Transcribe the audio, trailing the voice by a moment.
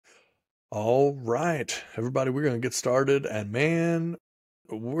All right, everybody, we're going to get started. And man,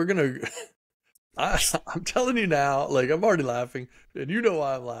 we're going to, I'm telling you now, like I'm already laughing, and you know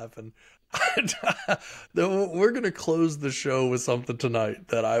why I'm laughing. We're going to close the show with something tonight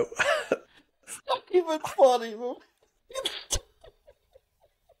that It's not even funny.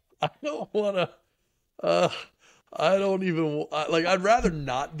 I don't want to, uh, I don't even, like, I'd rather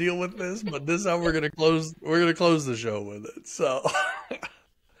not deal with this, but this is how we're going to close the show with it. So.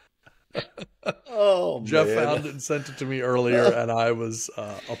 Oh Jeff man, found it and sent it to me earlier, and I was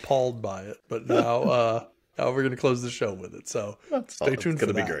appalled by it. But now we're going to close the show with it. So stay it's tuned for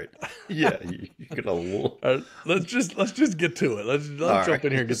gonna be that. great. Yeah, you're gonna. All right, let's just get to it. Let's All jump right,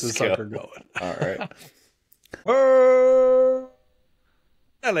 in here and get let's this go. sucker going. All right.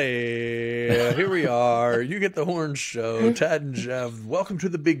 Hello, here we are. You get the horn show. Tad and Jeff. Welcome to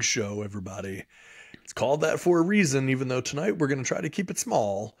the big show, everybody. It's called that for a reason. Even though tonight we're going to try to keep it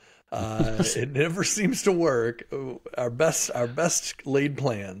small. It never seems to work. Our best laid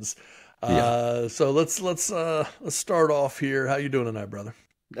plans. Yeah. So let's start off here. How you doing tonight, brother?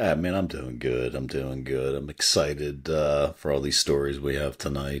 Man, I'm doing good. I'm doing good. I'm excited for all these stories we have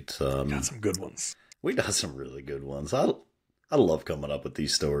tonight. Got some good ones. We got some really good ones. I love coming up with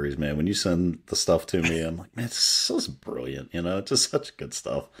these stories, man. When you send the stuff to me, I'm like, man, this is brilliant. You know, it's just such good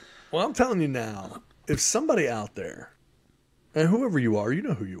stuff. Well, I'm telling you now, if somebody out there, and whoever you are, you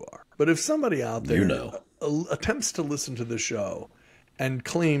know who you are, but if somebody out there You know. attempts to listen to this show and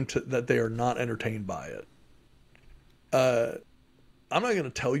claim that they are not entertained by it, I'm not going to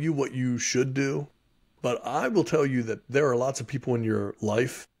tell you what you should do, but I will tell you that there are lots of people in your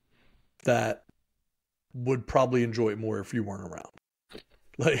life that would probably enjoy it more if you weren't around.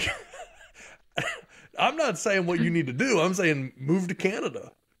 Like, I'm not saying what you need to do. I'm saying move to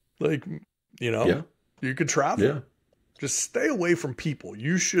Canada. Like, Yeah. you could travel. Yeah. Just stay away from people.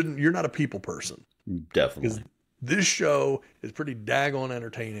 You're not a people person. Because Definitely. this show is pretty daggone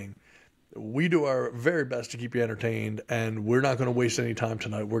entertaining. We do our very best to keep you entertained, and we're not going to waste any time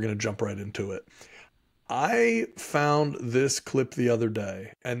tonight. We're going to jump right into it. I found this clip the other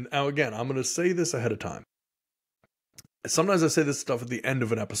day, and now again, I'm going to say this ahead of time. Sometimes I say this stuff at the end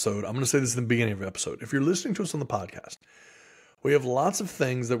of an episode. I'm going to say this in the beginning of an episode. If you're listening to us on the podcast, we have lots of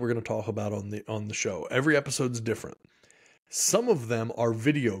things that we're going to talk about on the show. Every episode's different. Some of them are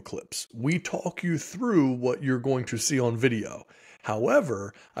video clips. We talk you through what you're going to see on video.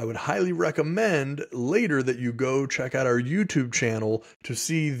 However, I would highly recommend later that you go check out our YouTube channel to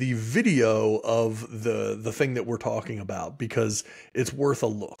see the video of the thing that we're talking about, because it's worth a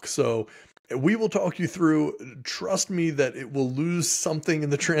look. So we will talk you through. Trust me that it will lose something in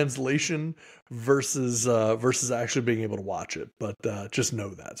the translation versus actually being able to watch it. But just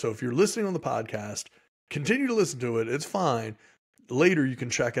know that. So if you're listening on the podcast, continue to listen to it. It's fine. Later you can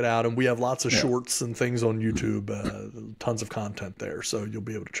check it out, and we have lots of Yeah. shorts and things on YouTube, tons of content there, so you'll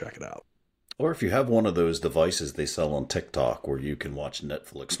be able to check it out. Or if you have one of those devices they sell on TikTok where you can watch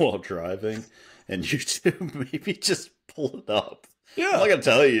Netflix while driving, and YouTube, maybe just pull it up. Yeah. I'm not going to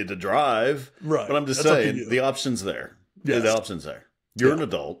tell you to drive, Right. but I'm just That's up to saying you. the option's there. Yes. The option's there. You're Yeah. an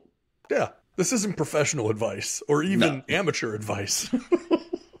adult. Yeah. This isn't professional advice or even No. amateur advice.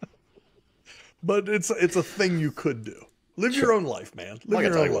 But it's a thing you could do. Live your own life, man. I'm Live not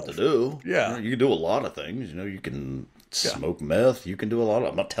your going to own tell you what life. to do. Yeah. You know, you can do a lot of things. You know, you can smoke meth. You can do a lot of.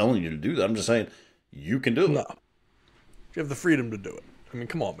 I'm not telling you to do that. I'm just saying you can do it. No. You have the freedom to do it. I mean,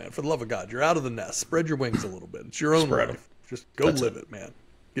 come on, man. For the love of God, you're out of the nest. Spread your wings a little bit. It's your own Spread 'em. life. Just go That's live it. it, man.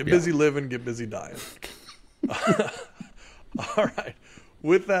 Get Yeah. busy living, get busy dying. All right.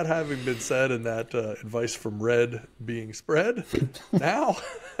 With that having been said, and that advice from Red being spread, now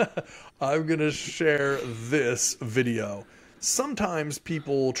I'm going to share this video. Sometimes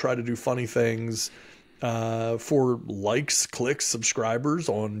people try to do funny things for likes, clicks, subscribers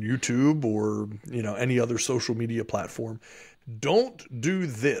on YouTube or any other social media platform. Don't do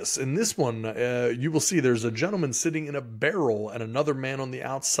this. In this one, you will see there's a gentleman sitting in a barrel and another man on the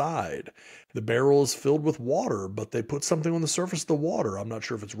outside. The barrel is filled with water, but they put something on the surface of the water. I'm not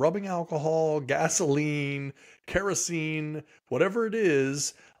sure if it's rubbing alcohol, gasoline, kerosene, whatever it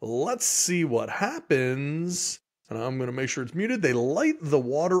is. Let's see what happens. And I'm going to make sure it's muted. They light the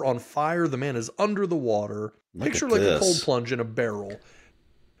water on fire. The man is under the water. Look Picture at like a this. cold plunge in a barrel.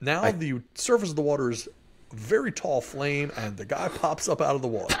 Now the surface of the water is a very tall flame, and the guy pops up out of the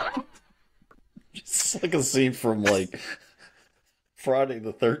water. It's like a scene from like Friday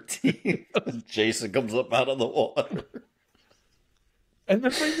the 13th. Jason comes up out of the water. And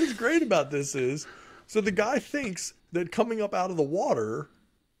the thing that's great about this is, so the guy thinks that coming up out of the water,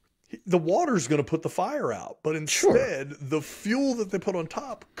 the water's going to put the fire out. But Sure. instead, the fuel that they put on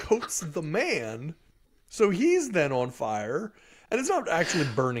top coats the man. So he's then on fire. And it's not actually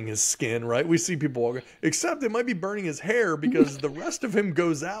burning his skin, right? We see people walking, except it might be burning his hair because the rest of him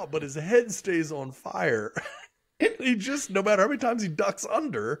goes out, but his head stays on fire. And he just, no matter how many times he ducks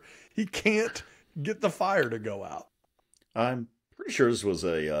under, he can't get the fire to go out. I'm pretty sure this was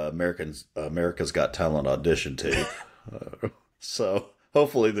a America's Got Talent audition tape. So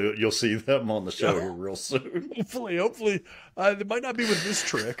hopefully you'll see them on the show here real soon. Hopefully, it might not be with this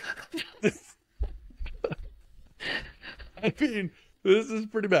trick. I mean, this is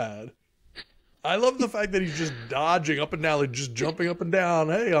pretty bad. I love the fact that he's just dodging up and down, like just jumping up and down.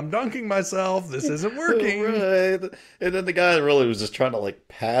 Hey, I'm dunking myself. This isn't working. Right. And then the guy really was just trying to like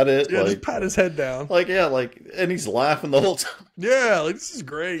pat it. Yeah, like, just pat his head down. Like, yeah, like, and he's laughing the whole time. Yeah, like this is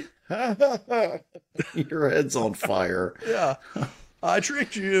great. Your head's on fire. Yeah, I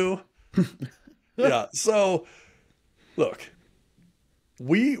tricked you. Yeah, so look.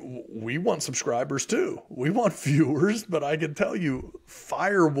 We want subscribers too. We want viewers, but I can tell you,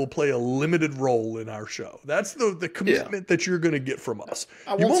 fire will play a limited role in our show. That's the commitment that you're going to get from us.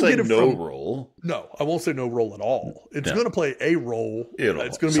 I won't say no role. No, I won't say no role at all. It's going to play a role.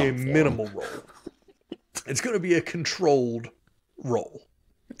 It's going to be a minimal role. It's going to be a controlled role.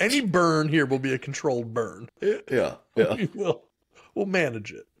 Any burn here will be a controlled burn. Yeah. We'll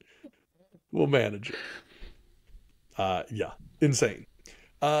manage it. We'll manage it. Yeah, insane.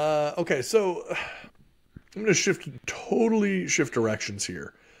 Okay, so I'm going to totally shift directions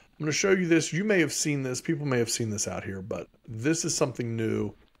here. I'm going to show you this. You may have seen this. People may have seen this out here, but this is something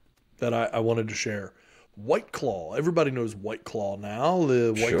new that I wanted to share. White Claw. Everybody knows White Claw now.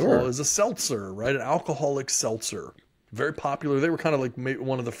 The White Claw is a seltzer, right? An alcoholic seltzer. Very popular. They were kind of like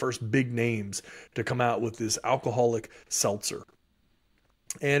one of the first big names to come out with this alcoholic seltzer.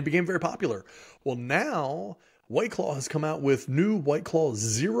 And became very popular. Well, now White Claw has come out with new White Claw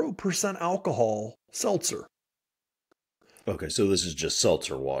 0% alcohol seltzer. Okay, so this is just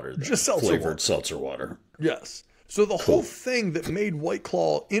seltzer water. Then. Just flavored seltzer water. Yes. So the whole thing that made White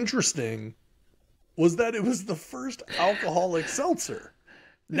Claw interesting was that it was the first alcoholic seltzer.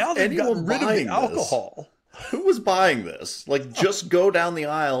 Now they've gotten rid of the alcohol. Who was buying this? Like, just go down the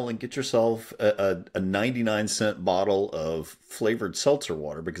aisle and get yourself a 99-cent bottle of flavored seltzer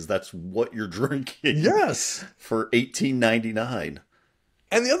water because that's what you're drinking. Yes. For $18.99.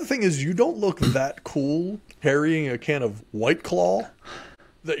 And the other thing is, you don't look that cool carrying a can of White Claw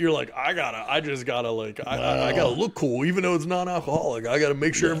that you're like, I gotta look cool, even though it's non-alcoholic. I gotta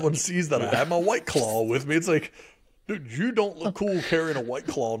make sure everyone sees that I have my White Claw with me. It's like, dude, you don't look cool carrying a White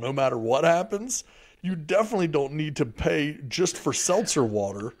Claw no matter what happens. You definitely don't need to pay just for seltzer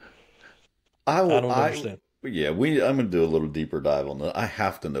water. I don't understand. Yeah, I'm going to do a little deeper dive on that. I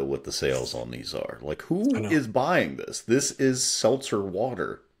have to know what the sales on these are. Like, who is buying this? This is seltzer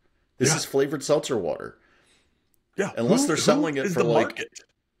water. This is flavored seltzer water. Yeah. Unless they're selling it for like... market?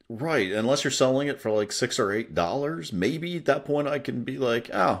 Right. Unless you're selling it for like $6 or $8, maybe at that point I can be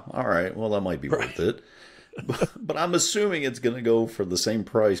like, oh, all right, well, that might be worth it. But I'm assuming it's going to go for the same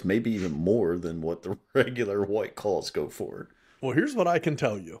price, maybe even more than what the regular White Claws go for. Well, here's what I can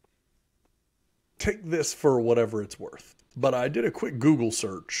tell you. Take this for whatever it's worth. But I did a quick Google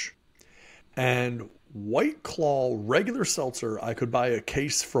search, and White Claw regular seltzer, I could buy a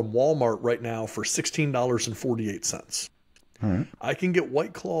case from Walmart right now for $16.48. All right. I can get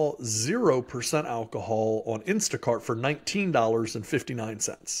White Claw 0% alcohol on Instacart for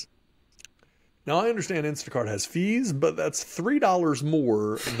 $19.59. Now, I understand Instacart has fees, but that's $3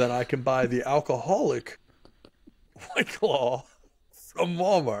 more than I can buy the alcoholic White Claw from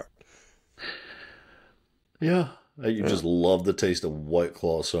Walmart. Yeah. You just love the taste of White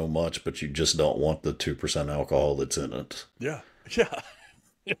Claw so much, but you just don't want the 2% alcohol that's in it. Yeah. Yeah.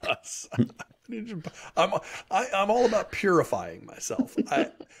 Yes. I'm all about purifying myself.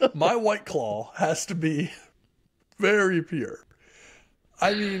 My White Claw has to be very pure.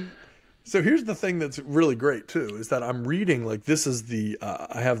 I mean... So here's the thing that's really great too, is that I'm reading, like, this is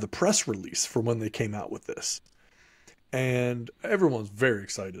I have the press release for when they came out with this. And everyone's very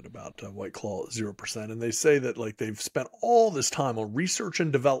excited about White Claw 0%. And they say that, like, they've spent all this time on research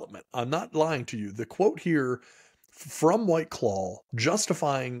and development. I'm not lying to you. The quote here from White Claw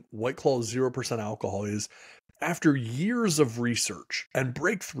justifying White Claw 0% alcohol is, after years of research and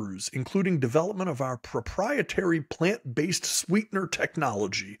breakthroughs, including development of our proprietary plant-based sweetener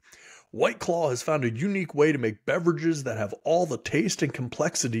technology, White Claw has found a unique way to make beverages that have all the taste and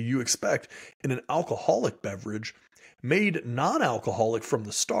complexity you expect in an alcoholic beverage, made non-alcoholic from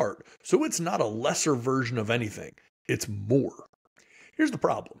the start, so it's not a lesser version of anything. It's more. Here's the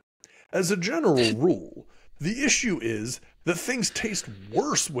problem. As a general rule, the issue is that things taste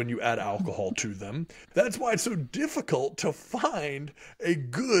worse when you add alcohol to them. That's why it's so difficult to find a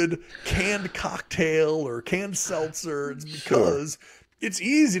good canned cocktail or canned seltzer. It's Sure. because it's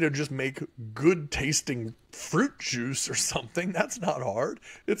easy to just make good tasting fruit juice or something. That's not hard.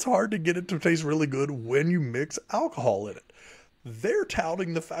 It's hard to get it to taste really good when you mix alcohol in it. They're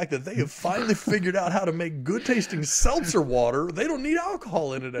touting the fact that they have finally figured out how to make good tasting seltzer water. They don't need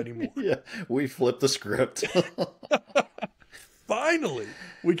alcohol in it anymore. Yeah, we flipped the script. Finally,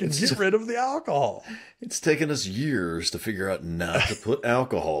 we can get rid of the alcohol. It's taken us years to figure out not to put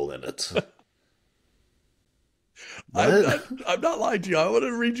alcohol in it. I'm not lying to you. I want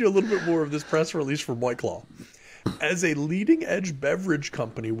to read you a little bit more of this press release from White Claw. As a leading edge beverage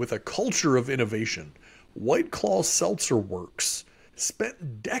company with a culture of innovation, White Claw Seltzer Works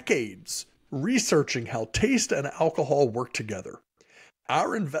spent decades researching how taste and alcohol work together.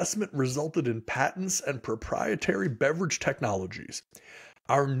 Our investment resulted in patents and proprietary beverage technologies.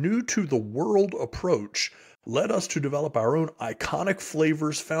 Our new to the world approach led us to develop our own iconic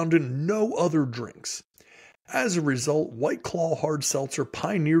flavors found in no other drinks. As a result, White Claw Hard Seltzer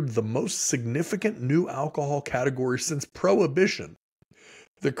pioneered the most significant new alcohol category since Prohibition.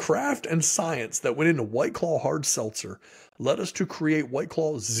 The craft and science that went into White Claw Hard Seltzer led us to create White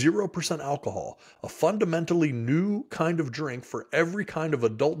Claw 0% alcohol, a fundamentally new kind of drink for every kind of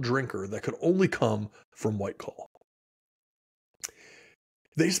adult drinker that could only come from White Claw.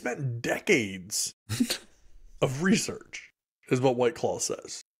 They spent decades of research, is what White Claw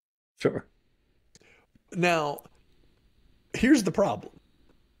says. Sure. Now, here's the problem.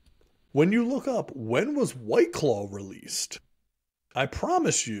 When you look up when was White Claw released, I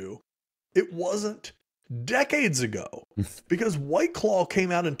promise you it wasn't decades ago, because White Claw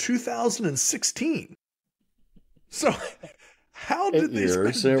came out in 2016. So how did they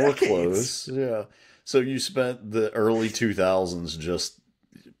spend They were decades? close. Yeah. So you spent the early 2000s just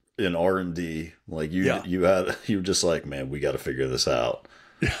in R&D. Like you were just like, man, we got to figure this out.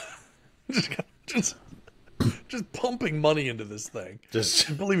 just pumping money into this thing.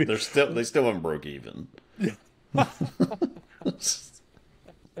 Just believe me, they still haven't broke even. Yeah.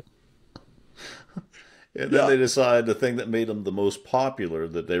 And then they decided the thing that made them the most popular,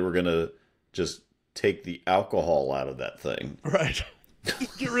 that they were going to just take the alcohol out of that thing. Right.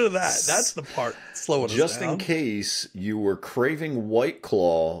 Just get rid of that. That's the part slowing us down. Just in case you were craving White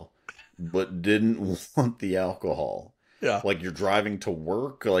Claw, but didn't want the alcohol. Yeah. Like you're driving to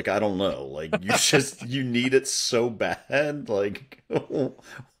work. Like, I don't know. Like you need it so bad. Like,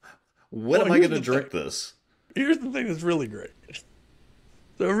 when am I going to drink this? Here's the thing that's really great.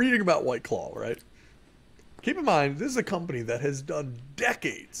 So I'm reading about White Claw, right? Keep in mind, this is a company that has done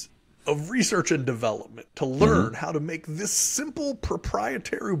decades of research and development to learn how to make this simple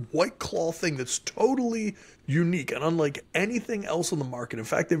proprietary White Claw thing that's totally unique and unlike anything else on the market. In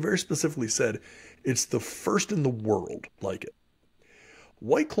fact, they very specifically said it's the first in the world like it.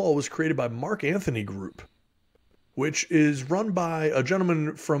 White Claw was created by Mark Anthony Group, which is run by a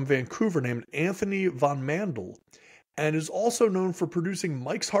gentleman from Vancouver named Anthony Von Mandel, and is also known for producing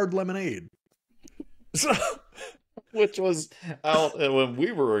Mike's Hard Lemonade. So, which was out when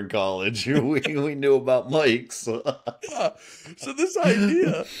we were in college. We knew about Mike's. Yeah. So this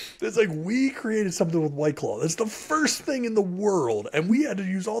idea, it's like we created something with White Claw. That's the first thing in the world, and we had to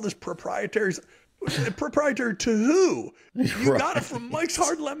use all this proprietary to who? You got it from Mike's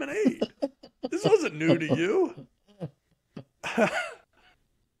Hard Lemonade. This wasn't new to you.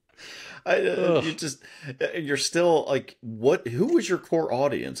 You're still like, what? Who was your core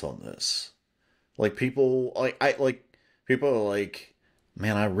audience on this? Like people people are like,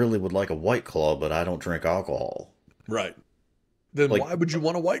 man, I really would like a White Claw, but I don't drink alcohol. Right. Then like, why would you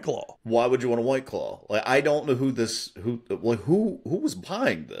want a White Claw? Why would you want a White Claw? Like, I don't know who was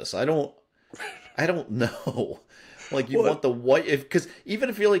buying this. I don't know. Like, you want the white, because even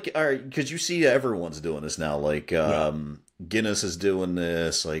if you're like, all right, because you see everyone's doing this now. Like, Guinness is doing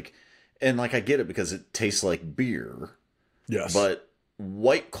this. Like, and like, I get it because it tastes like beer. Yes. But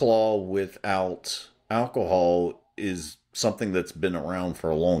White Claw without alcohol is something that's been around for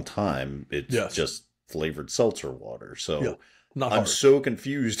a long time. It's just flavored seltzer water. So I'm so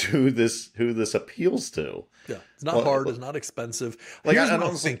confused who this appeals to. Yeah, it's not hard. It's not expensive. Like, here's what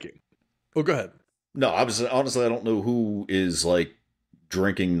I'm thinking. Oh, go ahead. No, honestly, I don't know who is like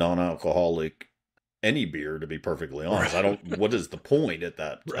drinking non-alcoholic any beer. To be perfectly honest, I don't. What is the point at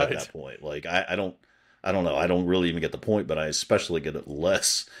that point? Like, I don't know. I don't really even get the point, but I especially get it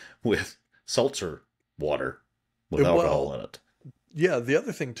less with seltzer water with alcohol in it. Yeah, the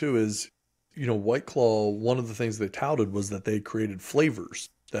other thing too is, White Claw, one of the things they touted was that they created flavors.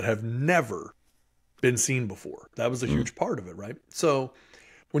 that have never been seen before. That was a huge part of it, right? So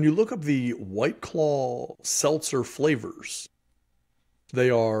when you look up the White Claw seltzer flavors, they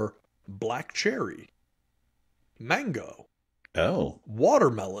are black cherry, mango, Oh,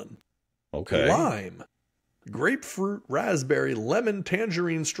 watermelon, okay. lime, grapefruit, raspberry, lemon,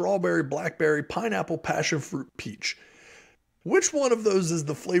 tangerine, strawberry, blackberry, pineapple, passion fruit, peach. Which one of those is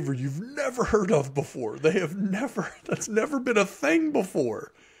the flavor you've never heard of before? That's never been a thing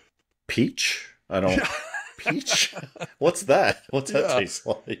before. Peach? I don't. Peach? What's that? What's that Yeah. taste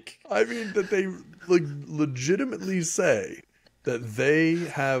like? I mean, that they legitimately say that they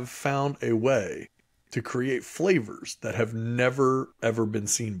have found a way to create flavors that have never, ever been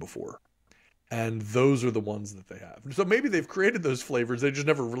seen before. And those are the ones that they have. So maybe they've created those flavors, they just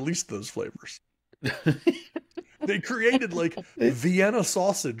never released those flavors. They created like Vienna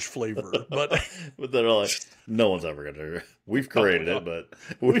sausage flavor, but But they're like, no one's ever gonna. We've created it, but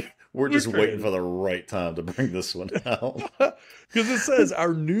we're just waiting for the right time to bring this one out. because it says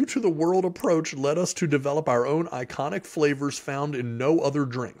our new to the world approach led us to develop our own iconic flavors found in no other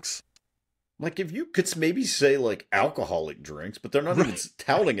drinks. Like if you could maybe say like alcoholic drinks, but they're not even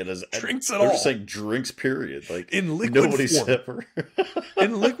touting it as Drinks at they're all. just saying drinks. Period. Like In liquid nobody's form. ever.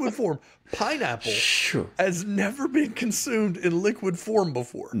 In liquid form, pineapple Sure. has never been consumed in liquid form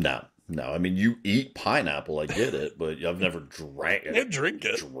before. No. I mean, you eat pineapple. I get it, but I've never drank You it. can't drink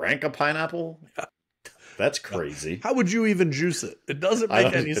it. Drank a pineapple? Yeah. That's crazy. How would you even juice it? It doesn't I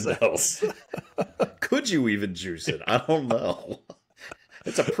make don't any even know. sense. Could you even juice it? I don't know.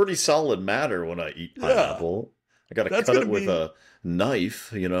 It's a pretty solid matter when I eat Yeah. pineapple. I got to That's cut it gonna with be- a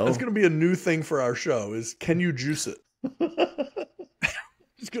knife, you know? That's going to be a new thing for our show is can you juice it?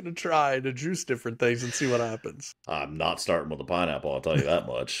 Just going to try to juice different things and see what happens. I'm not starting with a pineapple, I'll tell you that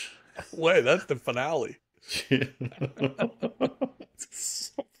much. Wait, that's the finale.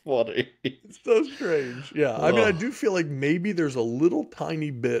 It's so funny. It's so strange. Yeah. I mean, I Ugh. do feel like maybe there's a little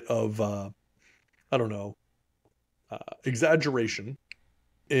tiny bit of, I don't know, exaggeration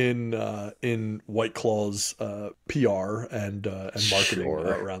in White Claw's PR and marketing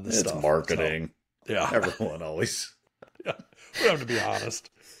Sure. around this stuff. It's marketing. So, yeah. Everyone always. Yeah. We have to be honest.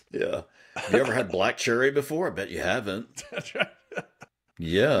 Yeah. Have you ever had black cherry before? I bet you haven't. That's right.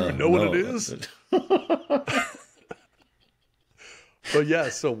 Yeah. You know what it is? But yeah,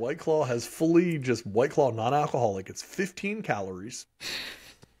 so White Claw has fully just White Claw non-alcoholic. It's 15 calories.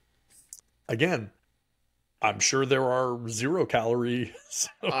 Again, I'm sure there are 0 calorie.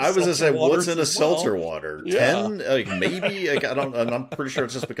 I was gonna say, what's in a seltzer well. water? Yeah. 10? Like maybe. Like, I don't. And I'm pretty sure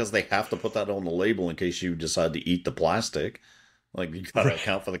it's just because they have to put that on the label in case you decide to eat the plastic. Like you gotta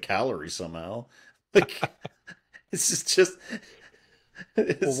account for the calories somehow. Like it's just.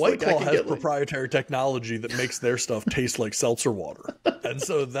 It's Well, White like I Claw can has get, like- proprietary technology that makes their stuff taste like seltzer water. And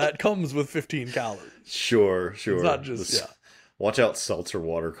so that comes with 15 calories. Sure. It's not just, yeah. Watch out, seltzer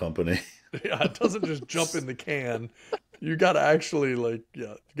water company. Yeah, it doesn't just jump in the can. You got to actually, you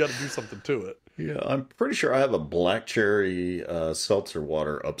got to do something to it. Yeah, I'm pretty sure I have a black cherry seltzer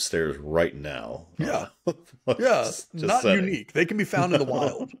water upstairs right now. Yeah. Yeah, Just not saying. unique. They can be found in the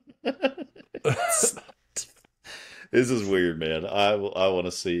wild. This is weird, man. I want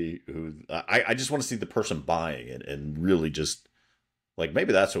to see who. I just want to see the person buying it and really just like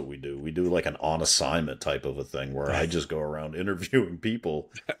maybe that's what we do. We do like an on assignment type of a thing where I just go around interviewing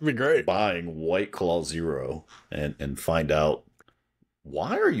people That'd be great. buying White Claw Zero and find out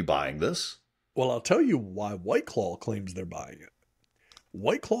why are you buying this? Well, I'll tell you why White Claw claims they're buying it.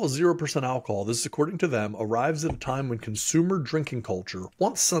 White Claw 0% alcohol, this is according to them, arrives at a time when consumer drinking culture,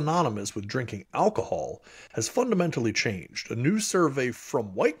 once synonymous with drinking alcohol, has fundamentally changed. A new survey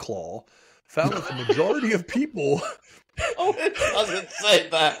from White Claw found that the majority of people... Oh, it doesn't say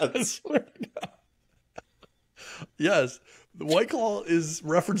that. I swear to God. Yes, the White Claw is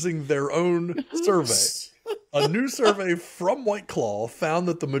referencing their own survey. A new survey from White Claw found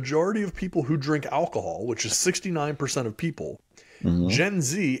that the majority of people who drink alcohol, which is 69% of people, Gen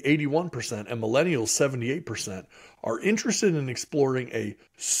Z 81%, and millennials 78%, are interested in exploring a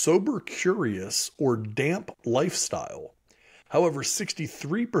sober curious or damp lifestyle. However,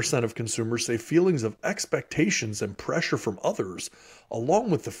 63% of consumers say feelings of expectations and pressure from others, along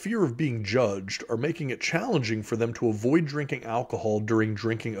with the fear of being judged, are making it challenging for them to avoid drinking alcohol during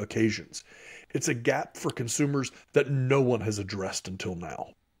drinking occasions. It's a gap for consumers that no one has addressed until now.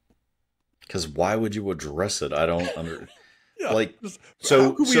 Because why would you address it? I don't under. Yeah, Like, how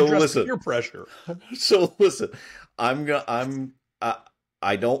so can we address listen. peer pressure? So listen, I don't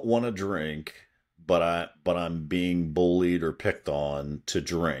want to drink, but I'm being bullied or picked on to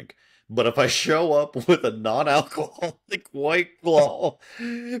drink. But if I show up with a non-alcoholic White Claw,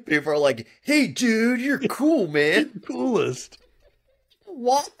 people are like, "Hey, dude, you're cool, man." Coolest.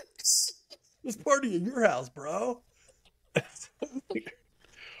 What? This party at your house, bro.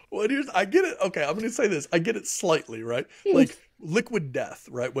 Well, I get it. Okay, I'm going to say this. I get it slightly, right? Like Liquid Death,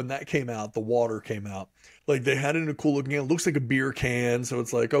 right? When that came out, the water came out. Like they had it in a cool looking can. It looks like a beer can, so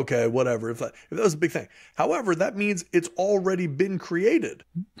it's like, okay, whatever. If that was a big thing. However, that means it's already been created.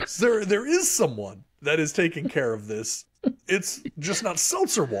 There is someone that is taking care of this. It's just not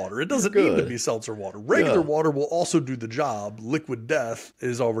seltzer water. It doesn't need to be seltzer water. Regular water will also do the job. Liquid Death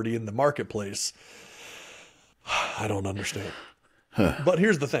is already in the marketplace. I don't understand. But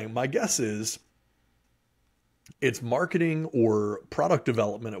here's the thing. My guess is it's marketing or product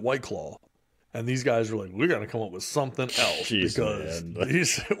development at White Claw. And these guys are like, we got to come up with something else.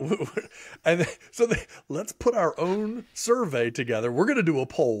 Let's put our own survey together. We're going to do a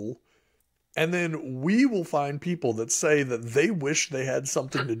poll. And then we will find people that say that they wish they had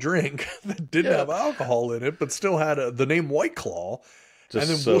something to drink that didn't have alcohol in it, but still had the name White Claw. And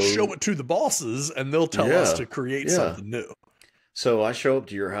then we'll show it to the bosses and they'll tell us to create something new. So I show up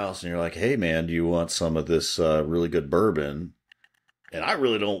to your house and you're like, "Hey man, do you want some of this really good bourbon?" And I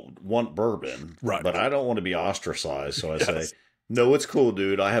really don't want bourbon, right? But I don't want to be ostracized. So I say, "No, it's cool,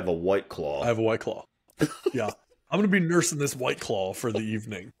 dude. I have a White Claw." I have a White Claw. Yeah. I'm going to be nursing this White Claw for the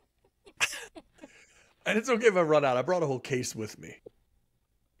evening. And it's okay if I run out. I brought a whole case with me.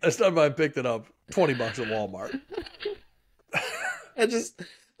 I stopped by and picked it up, $20 at Walmart. I just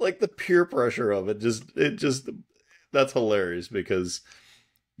like the peer pressure of it. That's hilarious because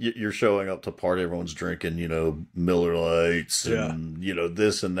you're showing up to party, everyone's drinking, Miller Lights and,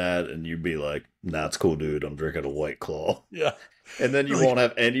 this and that. And you'd be like, "Nah, it's cool, dude. I'm drinking a White Claw." Yeah. And then you won't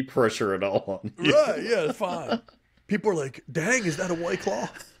have any pressure at all on you. Right. Yeah, it's fine. People are like, "Dang, is that a White Claw?"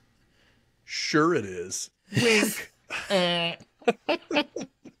 Sure it is. Wink. That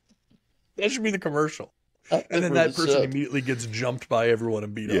should be the commercial. And then that person immediately gets jumped by everyone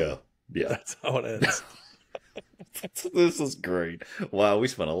and beat up. Yeah. That's how it ends. This is great. Wow, we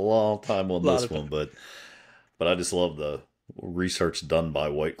spent a long time on this one, but I just love the research done by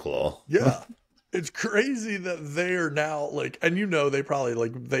White Claw. Yeah. It's crazy that they're now like, and they probably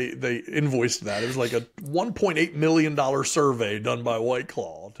like, they invoiced that. It was like a $1.8 million survey done by White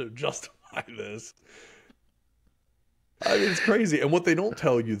Claw to justify this. I mean, it's crazy. And what they don't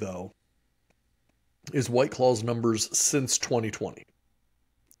tell you though, is White Claw's numbers since 2020.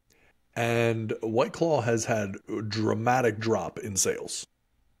 And White Claw has had a dramatic drop in sales.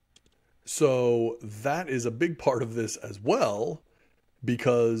 So that is a big part of this as well,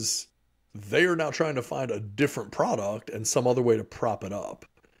 because they are now trying to find a different product and some other way to prop it up.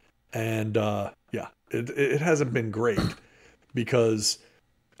 And it hasn't been great, because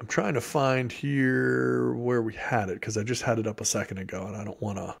I'm trying to find here where we had it, because I just had it up a second ago and I don't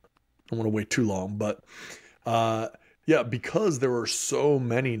want to wait too long. But because there are so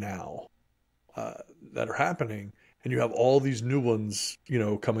many now that are happening, and you have all these new ones,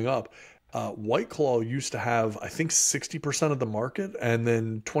 coming up. White Claw used to have, I think, 60% of the market, and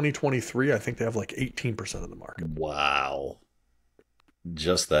then 2023, I think they have like 18% of the market. Wow.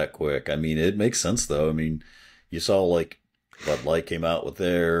 Just that quick. I mean, it makes sense though. I mean, you saw like Bud Light came out with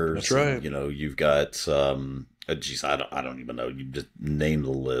theirs. That's right. And, you've got I don't even know. You just name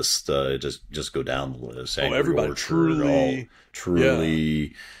the list. Just go down the list. Angry everybody. Orchard,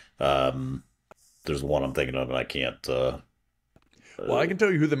 Truly. There's one I'm thinking of, and I can't. Well, I can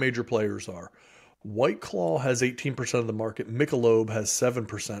tell you who the major players are. White Claw has 18% of the market. Michelob has 7%.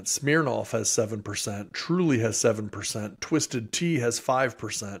 Smirnoff has 7%. Truly has 7%. Twisted Tea has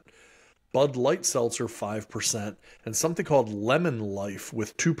 5%. Bud Light Seltzer 5%. And something called Lemon Life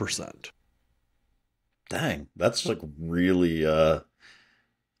with 2%. Dang, that's like really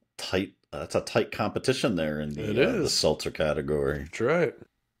tight. That's a tight competition there in the seltzer category. That's right.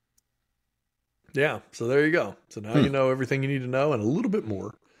 Yeah, so there you go. So now you know everything you need to know and a little bit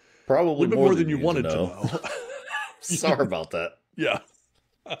more. Probably a little bit more than you wanted to know. Sorry about that. Yeah.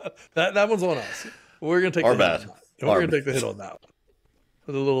 That one's on us. We're going to take Our bad. We're going to take the hit on that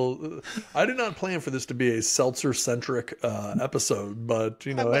one. I did not plan for this to be a seltzer-centric episode, but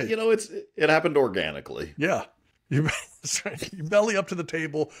it happened organically. Yeah. That's right. You belly up to the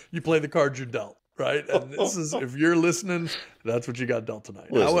table, you play the cards you're dealt. Right, and this is, if you're listening, that's what you got dealt tonight.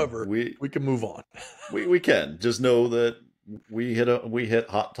 Listen, however, we can move on. We can just know that we hit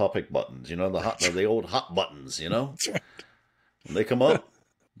hot topic buttons. The old hot buttons. That's right. When they come up,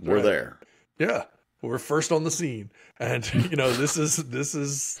 we're there. Yeah, we're first on the scene, and this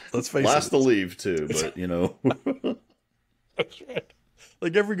is let's face it, last to leave too. But That's right.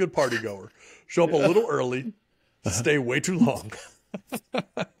 Like every good party goer. Show up a little early, stay way too long.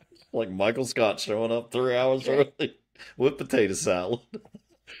 Like Michael Scott showing up 3 hours early with potato salad.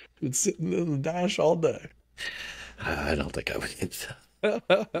 And sitting in the dash all day. I don't think I would get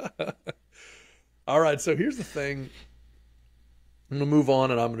that. All right, so here's the thing. I'm going to move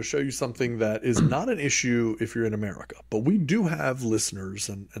on, and I'm going to show you something that is not an issue if you're in America. But we do have listeners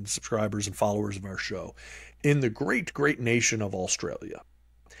and subscribers and followers of our show in the great, great nation of Australia.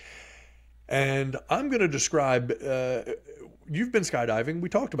 And I'm going to describe, you've been skydiving. We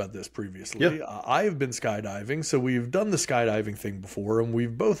talked about this previously. Yeah. I have been skydiving. So we've done the skydiving thing before, and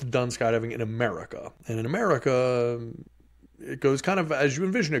we've both done skydiving in America. And in America, it goes kind of as you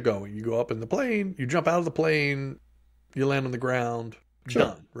envision it going. You go up in the plane, you jump out of the plane, you land on the ground, Sure.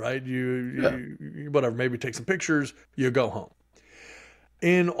 done, right? You whatever, maybe take some pictures, you go home.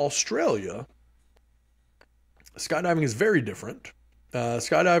 In Australia, skydiving is very different.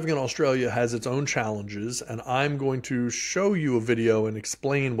 Skydiving in Australia has its own challenges, and I'm going to show you a video and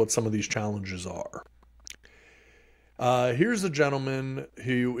explain what some of these challenges are. Here's a gentleman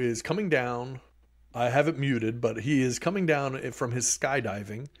who is coming down. I have it muted, but he is coming down from his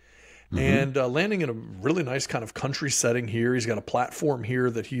skydiving and landing in a really nice kind of country setting here. He's got a platform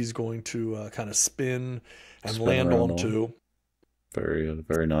here that he's going to kind of spin land onto. Very,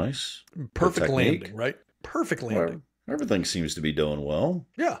 very nice. Perfect landing, right? Perfect landing. Well, everything seems to be doing well.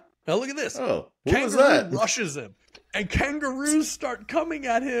 Yeah. Now look at this. Oh, what Kangaroo was that? rushes him, and kangaroos start coming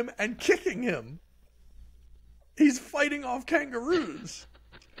at him and kicking him. He's fighting off kangaroos.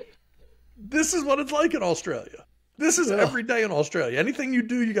 This is what it's like in Australia. This is every day in Australia. Anything you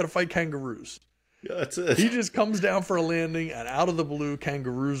do, you got to fight kangaroos. Yeah, that's it. He just comes down for a landing, and out of the blue,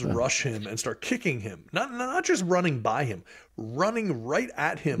 kangaroos rush him and start kicking him. Not just running by him, running right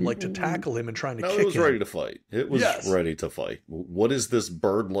at him, like to tackle him and trying to kick him. It was ready to fight. It was ready to fight. What is this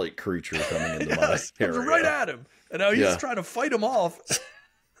bird-like creature coming into my area? Comes right at him. And now he's trying to fight him off.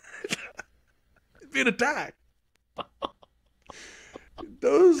 Being attacked.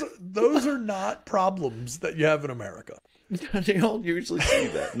 Those are not problems that you have in America. You don't usually see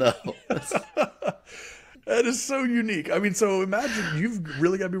that. No. That is so unique. I mean, so imagine you've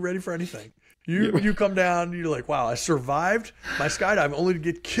really got to be ready for anything. You come down, you're like, wow, I survived my skydive only to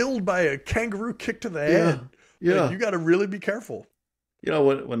get killed by a kangaroo kick to the head. Yeah. Like, you got to really be careful. You know,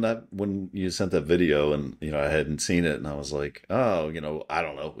 when you sent that video and, I hadn't seen it and I was like, oh, I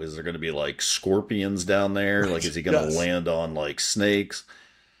don't know. Is there going to be like scorpions down there? Like, is he going to land on like snakes?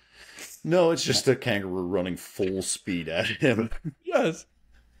 No, it's just a kangaroo running full speed at him. Yes.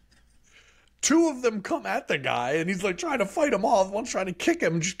 Two of them come at the guy and he's like trying to fight him off. One's trying to kick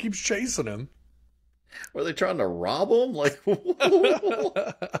him and just keeps chasing him. Were they trying to rob him? Like,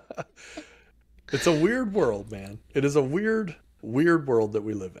 it's a weird world, man. It is a weird world that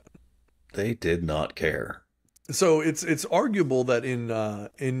we live in. They did not care. So it's arguable that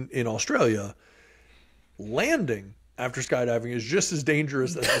in Australia, landing after skydiving is just as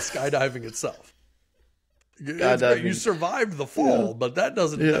dangerous as the skydiving itself. You survived the fall, but that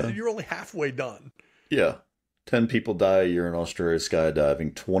doesn't. You're only halfway done. Yeah, 10 people die a year in Australia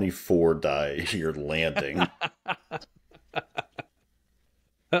skydiving. 24 die a year landing.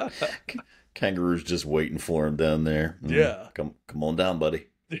 Kangaroo's just waiting for him down there. Yeah, come on down, buddy.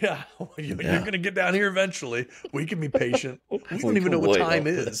 Yeah, you're going to get down here eventually. We can be patient. We don't even know what time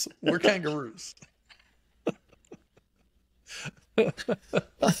is. We're kangaroos.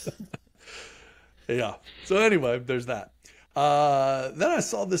 Yeah. So anyway, there's that. Then I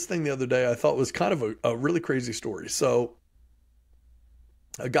saw this thing the other day I thought was kind of a really crazy story. So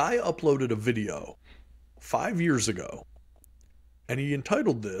a guy uploaded a video 5 years ago, and he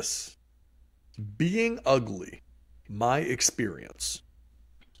entitled this, "Being Ugly, My Experience."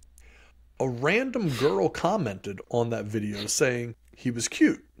 A random girl commented on that video saying he was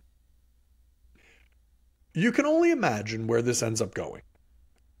cute. You can only imagine where this ends up going,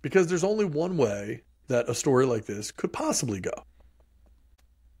 because there's only one way that a story like this could possibly go.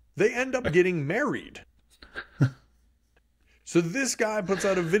 They end up getting married. So this guy puts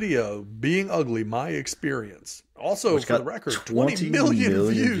out a video, "Being Ugly, My Experience." Also, for the record, 20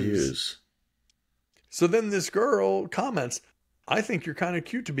 million views. So then this girl comments, "I think you're kind of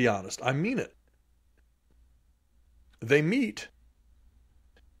cute, to be honest. I mean it." They meet.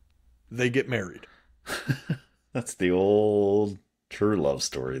 They get married. That's the old true love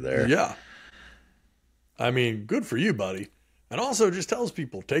story there. Yeah. I mean, good for you, buddy. And also just tells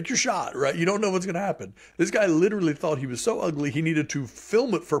people, take your shot, right? You don't know what's going to happen. This guy literally thought he was so ugly, he needed to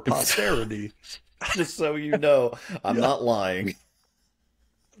film it for posterity. Just so you know, I'm not lying.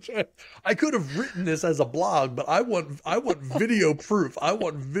 I could have written this as a blog, but I want video proof. I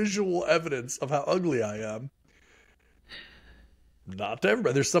want visual evidence of how ugly I am. Not to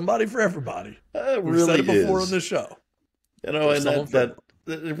everybody. There's somebody for everybody. It We've said really it before on is. this show. You know, There's and someone that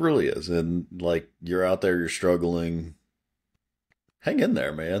it really is. And like you're out there, you're struggling. Hang in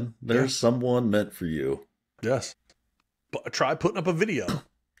there, man. There's someone meant for you. Yes. But try putting up a video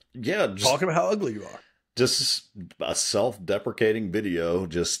Yeah, talking about how ugly you are. just a self-deprecating video.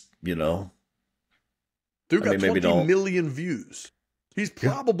 Just Dude got maybe 20 million views. He's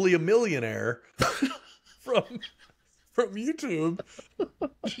Yeah. probably a millionaire from YouTube,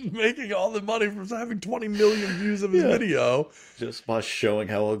 making all the money from having 20 million views of his video. just by showing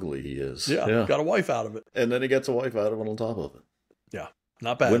how ugly he is. Yeah, got a wife out of it. And then he gets a wife out of it on top of it. Yeah,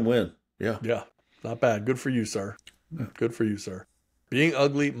 not bad. Win-win. Yeah. Yeah, not bad. Good for you, sir. Good for you, sir. Being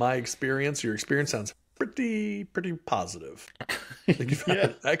ugly, my experience, your experience sounds pretty positive. I think you've had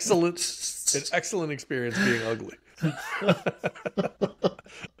an excellent experience being ugly.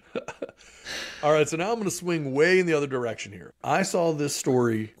 All right, so now I'm going to swing way in the other direction here. I saw this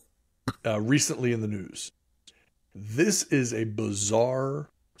story recently in the news. This is a bizarre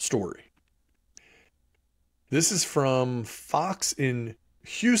story. This is from Fox in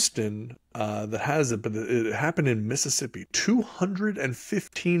Houston that has it, but it happened in Mississippi.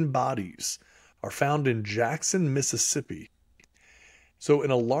 215 bodies are found in Jackson, Mississippi. So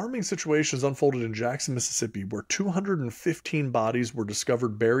an alarming situation has unfolded in Jackson, Mississippi, where 215 bodies were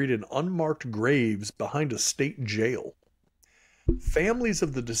discovered buried in unmarked graves behind a state jail. Families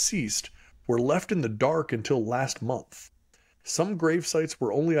of the deceased were left in the dark until last month. Some grave sites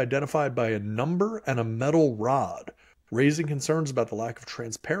were only identified by a number and a metal rod, raising concerns about the lack of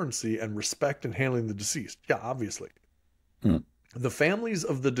transparency and respect in handling the deceased. Yeah, obviously. The families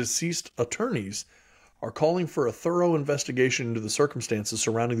of the deceased attorneys are calling for a thorough investigation into the circumstances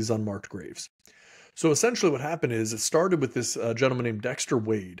surrounding these unmarked graves. So essentially what happened is it started with this gentleman named Dexter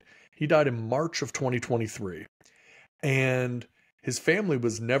Wade. He died in March of 2023, and his family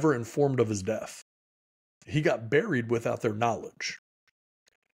was never informed of his death. He got buried without their knowledge.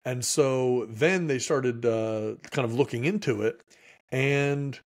 And so then they started kind of looking into it,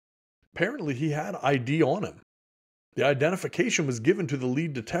 and apparently he had ID on him. The identification was given to the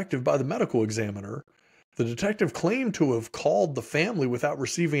lead detective by the medical examiner. The detective claimed to have called the family without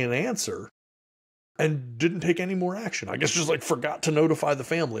receiving an answer and didn't take any more action. I guess just like forgot to notify the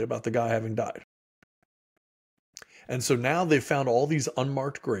family about the guy having died. And so now they found all these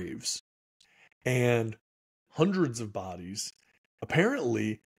unmarked graves and hundreds of bodies.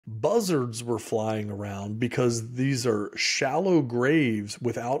 Apparently, buzzards were flying around because these are shallow graves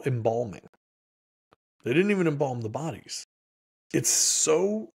without embalming. They didn't even embalm the bodies. It's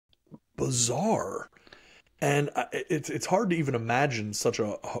so bizarre. And it's hard to even imagine such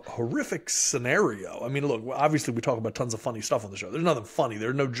a horrific scenario. I mean, look, obviously we talk about tons of funny stuff on the show. There's nothing funny.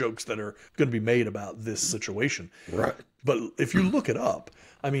 There are no jokes that are going to be made about this situation. Right. But if you look it up,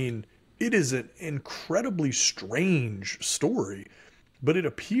 I mean, it is an incredibly strange story. But it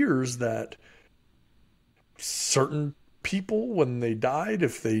appears that certain people, when they died,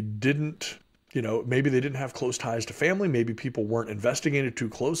 if they didn't, maybe they didn't have close ties to family. Maybe people weren't investigated too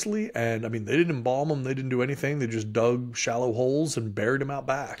closely. And I mean, they didn't embalm them. They didn't do anything. They just dug shallow holes and buried them out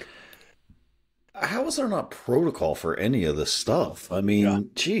back. How is there not protocol for any of this stuff? I mean,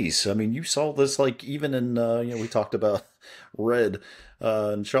 geez. I mean, you saw this like even in, we talked about Red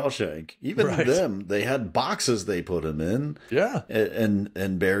and Shawshank. Even them, they had boxes they put them in. Yeah.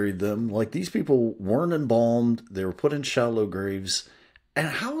 And buried them. Like these people weren't embalmed. They were put in shallow graves. And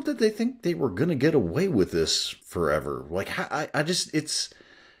how did they think they were going to get away with this forever? Like, it's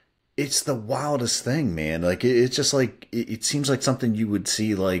the wildest thing, man. Like, it's just like, it seems like something you would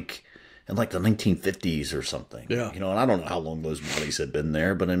see like in like the 1950s or something. Yeah. And I don't know how long those bodies had been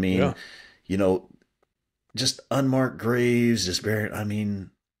there, but I mean, just unmarked graves, just buried. I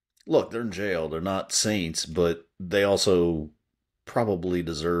mean, look, they're in jail. They're not saints, but they also probably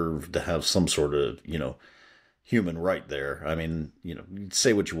deserve to have some sort of, human right there. I mean,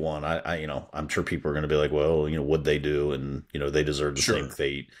 say what you want. I'm sure people are going to be like, well, what'd they do? And, they deserve the same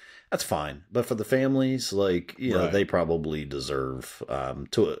fate. That's fine. But for the families, like, they probably deserve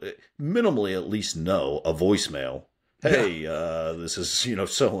to minimally at least know a voicemail. Hey, this is,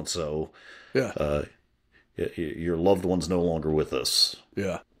 so-and-so. Yeah. Your loved one's no longer with us.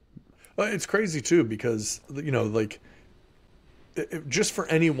 Yeah. It's crazy too, because, just for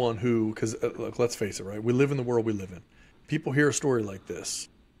anyone who, because look, let's face it, right? We live in the world we live in. People hear a story like this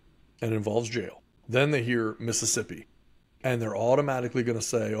and it involves jail. Then they hear Mississippi and they're automatically going to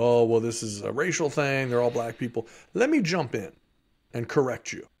say, oh, well, this is a racial thing. They're all black people. Let me jump in and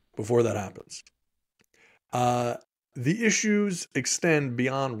correct you before that happens. The issues extend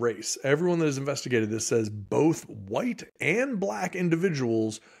beyond race. Everyone that has investigated this says both white and black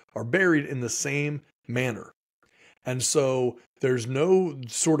individuals are buried in the same manner. And so there's no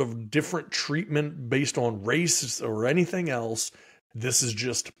sort of different treatment based on race or anything else. This is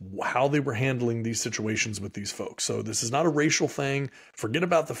just how they were handling these situations with these folks. So this is not a racial thing. Forget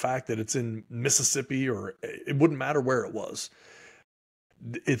about the fact that it's in Mississippi, or it wouldn't matter where it was.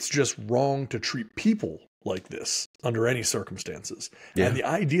 It's just wrong to treat people like this under any circumstances. Yeah. And the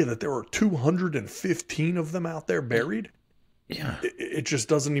idea that there are 215 of them out there buried, it just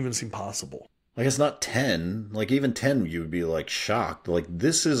doesn't even seem possible. Like, it's not 10. Like, even 10, you would be, like, shocked. Like,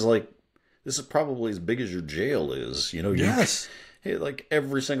 this is probably as big as your jail is. You know, yes. Like,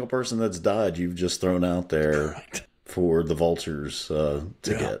 every single person that's died, you've just thrown out there for the vultures to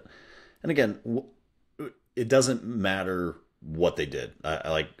get. And again, it doesn't matter what they did.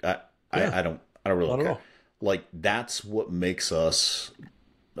 I don't really care. Like, that's what makes us,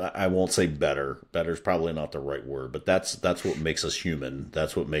 I won't say better. Better is probably not the right word, but that's what makes us human.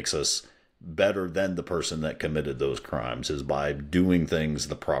 That's what makes us better than the person that committed those crimes, is by doing things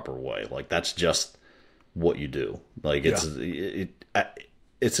the proper way. Like, that's just what you do. Like, it's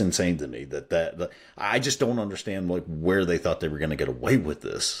insane to me that I just don't understand, like, where they thought they were going to get away with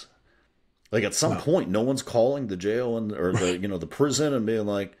this. Like, at some point, no one's calling the jail or the the prison and being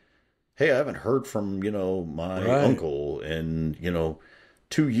like, hey, I haven't heard from my uncle in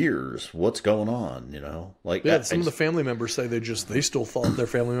 2 years. What's going on? Like, some of the family members say they still thought their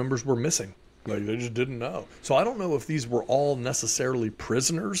family members were missing. Like, they just didn't know. So I don't know if these were all necessarily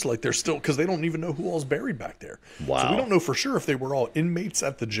prisoners. Like, they're still, because they don't even know who all's buried back there. Wow. So we don't know for sure if they were all inmates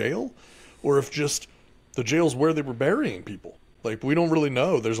at the jail, or if just the jail's where they were burying people. Like, we don't really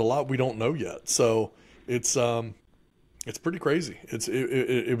know. There's a lot we don't know yet. So it's pretty crazy.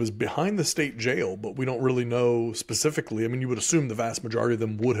 It was behind the state jail, but we don't really know specifically. I mean, you would assume the vast majority of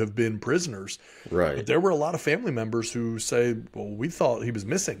them would have been prisoners. Right. But there were a lot of family members who say, well, we thought he was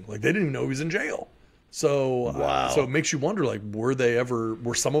missing. Like, they didn't even know he was in jail. So, so it makes you wonder, like,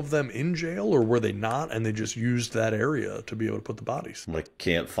 were some of them in jail, or were they not? And they just used that area to be able to put the bodies. Like,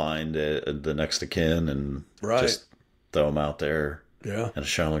 can't find the next of kin and just throw them out there. Yeah. And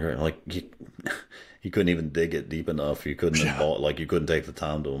show them, like, you couldn't even dig it deep enough. You couldn't you couldn't take the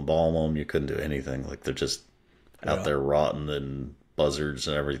time to embalm them. You couldn't do anything. Like, they're just out there rotting, and buzzards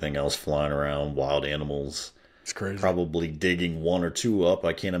and everything else flying around, wild animals. It's crazy. Probably digging one or two up.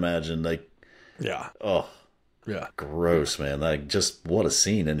 I can't imagine. Gross, man. Like, just what a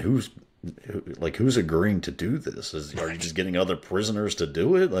scene. And who's agreeing to do this? Are you just getting other prisoners to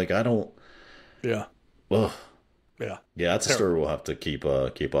do it? Like, I don't. Yeah. Ugh. Yeah. Yeah, that's a story we'll have to keep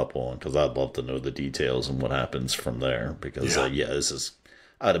up on, because I'd love to know the details and what happens from there. Because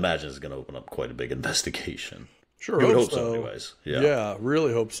I'd imagine it's going to open up quite a big investigation. Sure, you would hope so, anyways. Yeah,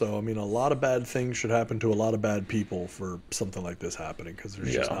 really hope so. I mean, a lot of bad things should happen to a lot of bad people for something like this happening, because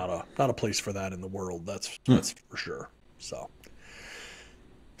there's just not a place for that in the world. That's for sure. So,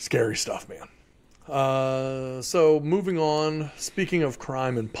 scary stuff, man. So moving on. Speaking of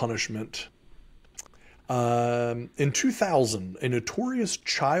crime and punishment. In 2000, a notorious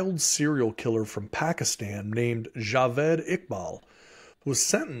child serial killer from Pakistan named Javed Iqbal was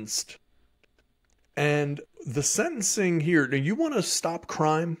sentenced. And the sentencing here, now, you want to stop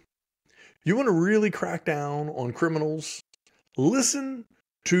crime? You want to really crack down on criminals? Listen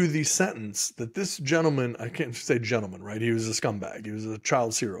to the sentence that this gentleman, I can't say gentleman, right? He was a scumbag. He was a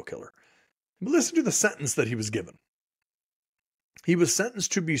child serial killer. But listen to the sentence that he was given. He was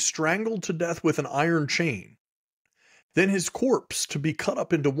sentenced to be strangled to death with an iron chain, then his corpse to be cut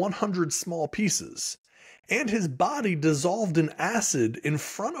up into 100 small pieces, and his body dissolved in acid in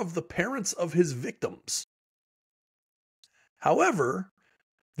front of the parents of his victims. However,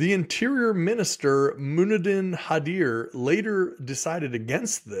 the Interior Minister Munuddin Hadir later decided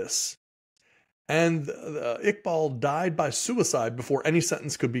against this, and Iqbal died by suicide before any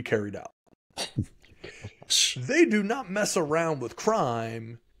sentence could be carried out. They do not mess around with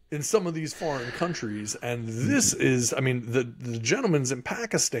crime in some of these foreign countries. And this is, I mean, the gentleman's in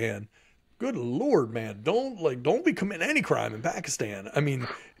Pakistan. Good Lord, man. Don't be committing any crime in Pakistan. I mean,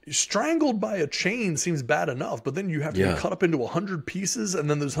 strangled by a chain seems bad enough, but then you have to be cut up into 100 pieces, and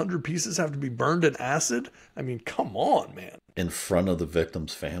then those 100 pieces have to be burned in acid. I mean, come on, man. In front of the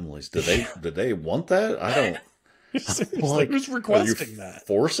victims' families. Did they want that? I don't. Like, who's requesting that?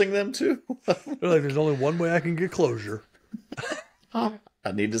 Forcing them to? They're like, there's only one way I can get closure. I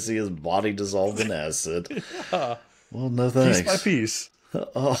need to see his body dissolved in acid. Yeah. Well, no thanks. Piece by piece.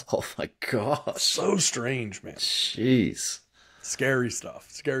 Oh my gosh. So strange, man. Jeez. Scary stuff.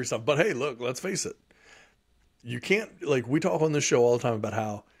 Scary stuff. But hey, look, let's face it. You can't, like, we talk on this show all the time about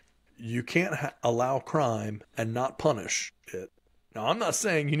how you can't allow crime and not punish it. Now, I'm not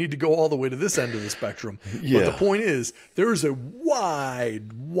saying you need to go all the way to this end of the spectrum, but the point is there is a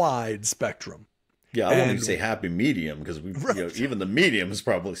wide spectrum. Yeah, I won't even say happy medium because even the medium is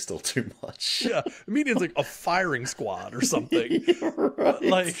probably still too much. Yeah, medium's like a firing squad or something. Right.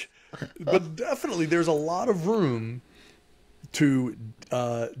 Like, but definitely there's a lot of room to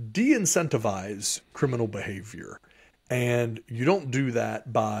de-incentivize criminal behavior. And you don't do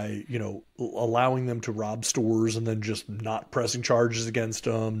that by, allowing them to rob stores and then just not pressing charges against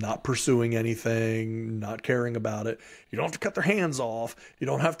them, not pursuing anything, not caring about it. You don't have to cut their hands off. You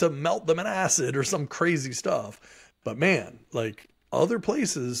don't have to melt them in acid or some crazy stuff. But man, like other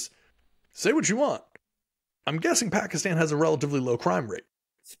places, say what you want. I'm guessing Pakistan has a relatively low crime rate.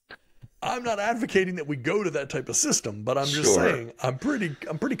 I'm not advocating that we go to that type of system, but I'm just saying I'm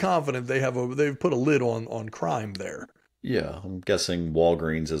pretty confident they've put a lid on crime there. Yeah, I'm guessing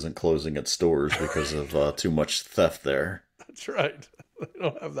Walgreens isn't closing its stores because of too much theft there. That's right. They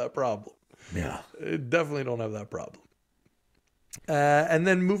don't have that problem. Yeah. They definitely don't have that problem. And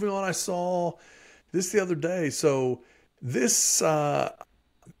then moving on, I saw this the other day. So this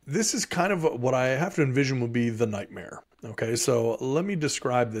is kind of what I have to envision would be the nightmare. Okay, so let me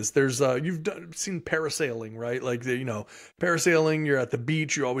describe this. There's seen parasailing, right? Like parasailing. You're at the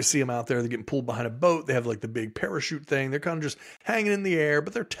beach. You always see them out there. They're getting pulled behind a boat. They have like the big parachute thing. They're kind of just hanging in the air,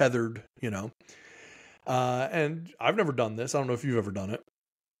 but they're tethered. And I've never done this. I don't know if you've ever done it.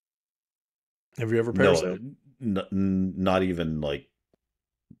 Have you ever parasailed? No, not even like.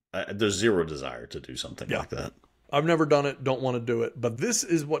 There's zero desire to do something like that. I've never done it, don't want to do it, but this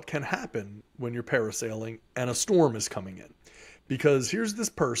is what can happen when you're parasailing and a storm is coming in. Because here's this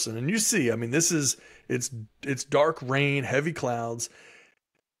person, and you see, I mean, it's dark rain, heavy clouds.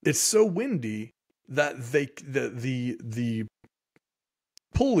 It's so windy that the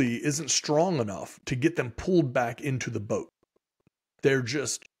pulley isn't strong enough to get them pulled back into the boat. They're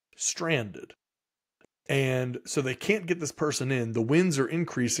just stranded. And so they can't get this person in. The winds are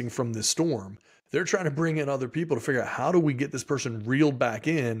increasing from this storm. They're trying to bring in other people to figure out how do we get this person reeled back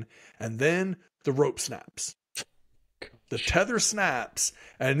in, and then the rope snaps. The tether snaps,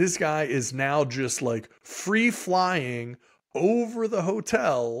 and this guy is now just like free flying over the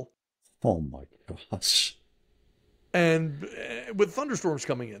hotel. Oh my gosh. And with thunderstorms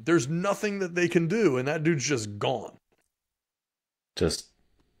coming in, there's nothing that they can do, and that dude's just gone. Just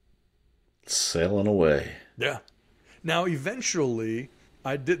sailing away. Yeah. Now, eventually,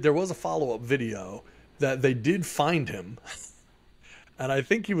 there was a follow-up video that they did find him, and I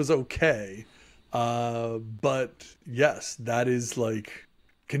think he was okay. But yes, that is like,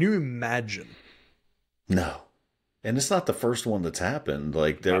 can you imagine? No. And it's not the first one that's happened.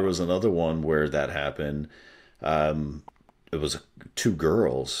 Like there was another one where that happened. It was two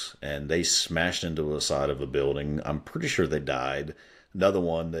girls and they smashed into the side of a building. I'm pretty sure they died. Another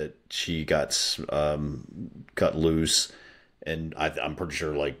one that she got cut loose. And I'm pretty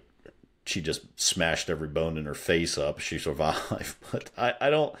sure, like, she just smashed every bone in her face up. She survived, but I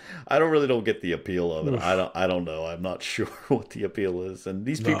don't really get the appeal of it. I don't know. I'm not sure what the appeal is. And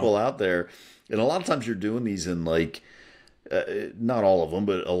these people out there, and a lot of times you're doing these in like, not all of them,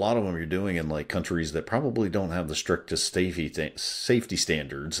 but a lot of them you're doing in like countries that probably don't have the strictest safety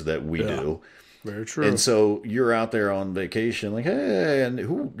standards that we do. Very true. And so you're out there on vacation, like, hey, and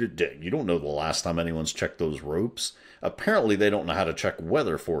you don't know the last time anyone's checked those ropes. Apparently, they don't know how to check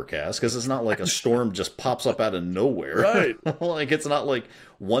weather forecasts because it's not like a storm just pops up out of nowhere. Right. Like, it's not like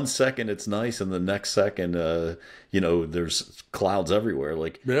 1 second it's nice and the next second, there's clouds everywhere.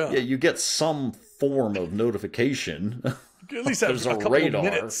 Like, you get some form of notification. At least have a couple of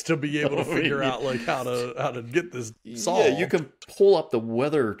minutes to be able to figure out like how to get this solved. Yeah, you can pull up the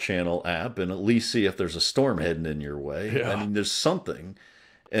Weather Channel app and at least see if there's a storm heading in your way. Yeah. I mean, there's something.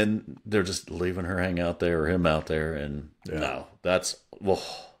 And they're just leaving her hang out there or him out there. And no, that's,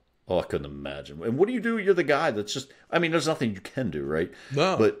 I couldn't imagine. And what do you do? You're the guy that's just, I mean, there's nothing you can do, right?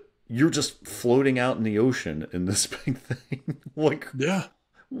 No. But you're just floating out in the ocean in this big thing. Like,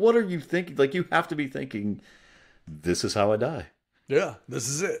 what are you thinking? Like, you have to be thinking, this is how I die. Yeah, this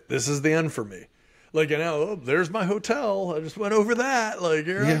is it. This is the end for me. Like, there's my hotel. I just went over that. Like,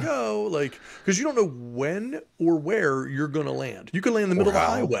 here I go. Like, because you don't know when or where you're going to land. You could land in the middle of the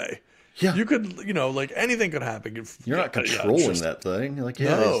highway. Yeah. You could, like anything could happen. You're not controlling that thing. Like,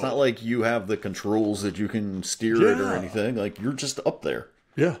 it's not like you have the controls that you can steer it or anything. Like, you're just up there.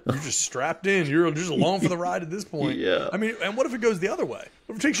 Yeah. You're just strapped in. You're just along for the ride at this point. Yeah. I mean, and what if it goes the other way?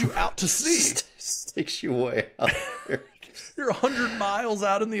 What if it takes you out to sea? Takes you way out there. You're 100 miles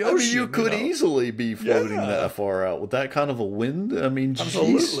out in the I ocean. mean, you could know? easily be floating Yeah. that far out with that kind of a wind. I mean,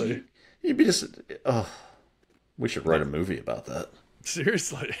 Absolutely. geez, you'd be just. Oh, we should write a movie about that.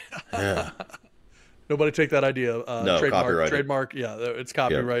 Seriously. Yeah. Nobody take that idea. No, copyrighted. Trademark. Yeah, it's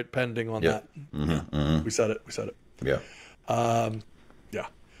copyright pending on Yep. that. Mm-hmm, mm-hmm. We said it. We said it. Yeah. Yeah.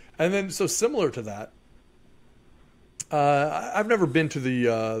 And then, so similar to that, I've never been to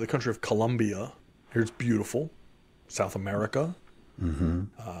the country of Colombia. It's beautiful. South America.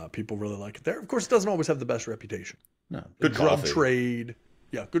 Mm-hmm. People really like it there. Of course, it doesn't always have the best reputation. No. The Good drug coffee. trade.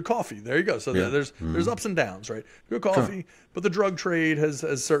 Yeah, good coffee. There you go. So Yeah. there's ups and downs, right? Good coffee, but the drug trade has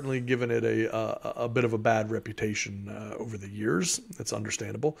certainly given it a bit of a bad reputation over the years. That's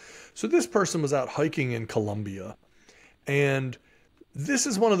understandable. So this person was out hiking in Colombia, and this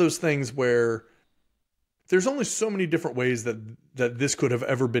is one of those things where there's only so many different ways that this could have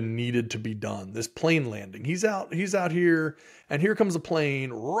ever been needed to be done. This plane landing. He's out here, and here comes a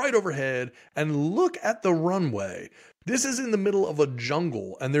plane right overhead, and look at the runway. This is in the middle of a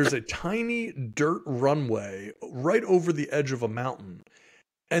jungle, and there's a tiny dirt runway right over the edge of a mountain.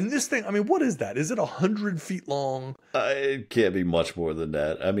 And this thing, I mean, what is that? Is it 100 feet long? It can't be much more than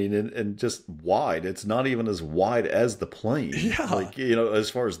that. I mean, and just wide. It's not even as wide as the plane. Yeah. Like, you know,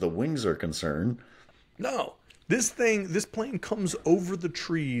 as far as the wings are concerned. No. This plane comes over the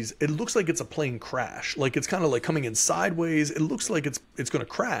trees. It looks like it's a plane crash. Like it's kind of like coming in sideways. It looks like it's going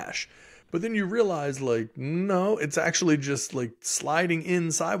to crash. But then you realize, like, no, it's actually just like sliding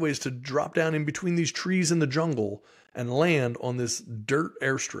in sideways to drop down in between these trees in the jungle and land on this dirt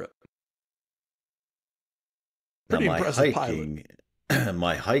airstrip. Pretty impressive pilot.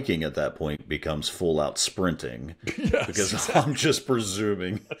 My hiking at that point becomes full out sprinting. Yes, because exactly. I'm just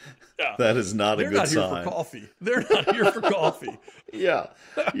presuming Yeah. that is not a They're good not here sign. for coffee. They're not here for coffee. Yeah.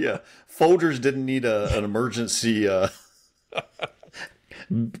 Yeah. Folgers didn't need an emergency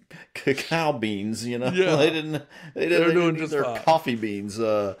cacao beans, you know. Yeah. They didn't doing need just their fine. coffee beans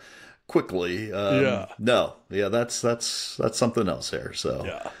quickly. Yeah. No. Yeah, that's something else here. So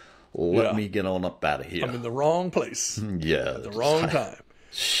Yeah. let me get on up out of here. I'm in the wrong place Yeah. at the wrong time.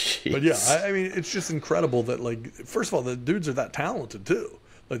 Jeez. But yeah, I mean, it's just incredible that, like, first of all, the dudes are that talented too.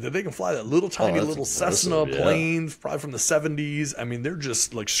 Like that they can fly that little tiny that's little impressive, Cessna yeah. planes, probably from the 70s. I mean, they're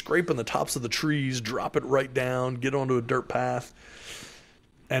just like scraping the tops of the trees, drop it right down, get onto a dirt path.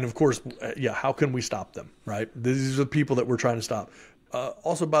 And of course, yeah, how can we stop them, right? These are the people that we're trying to stop.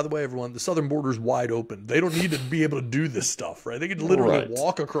 Also, by the way, everyone, the southern border is wide open. They don't need to be able to do this stuff, right? They could literally Right.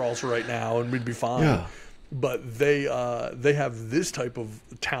 walk across right now and we'd be fine. Yeah. But they have this type of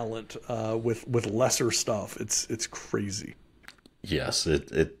talent with lesser stuff. It's crazy. Yes,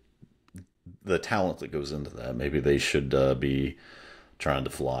 the talent that goes into that. Maybe they should be trying to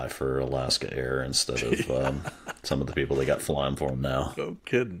fly for Alaska Air instead of some of the people they got flying for them now. No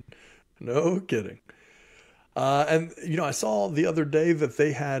kidding. No kidding. And, you know, I saw the other day that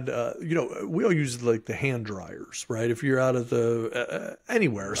they had, you know, we all use like the hand dryers, right? If you're out at the,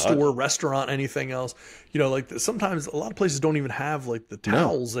 anywhere, store, restaurant, anything else, you know, like sometimes a lot of places don't even have like the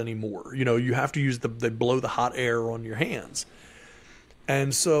towels anymore. You know, you have to use they blow the hot air on your hands.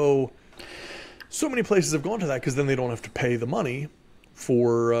 And so many places have gone to that because then they don't have to pay the money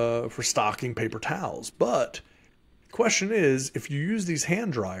for stocking paper towels. But the question is, if you use these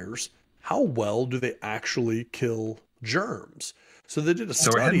hand dryers, how well do they actually kill germs? So they did a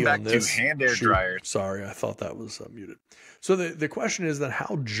study we're heading back on this. to hand air dryers. Sorry, I thought that was muted. So the question is then,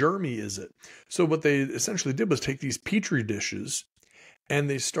 how germy is it? So what they essentially did was take these petri dishes and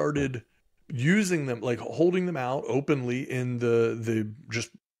they started using them, like holding them out openly in the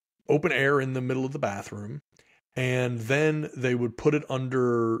just open air in the middle of the bathroom. And then they would put it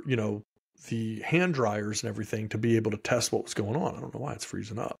under, you know, the hand dryers and everything to be able to test what was going on. I don't know why it's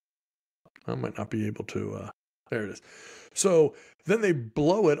freezing up. I might not be able to, there it is. So then they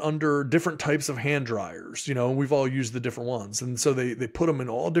blow it under different types of hand dryers, you know, and we've all used the different ones. And so they put them in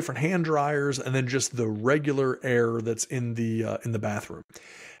all different hand dryers and then just the regular air that's in the bathroom.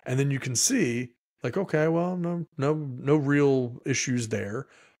 And then you can see like, okay, well, no real issues there.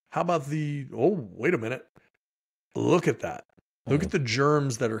 How about wait a minute. Look at that. Look at the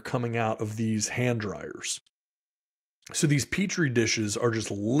germs that are coming out of these hand dryers. So these petri dishes are just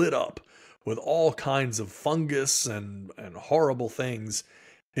lit up with all kinds of fungus and horrible things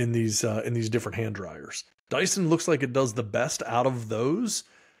in these different hand dryers. Dyson looks like it does the best out of those.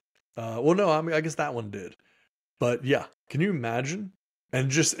 Well, no, I mean, I guess that one did. But yeah, can you imagine? And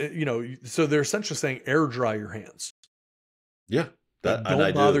just, you know, so they're essentially saying air dry your hands. Yeah. That and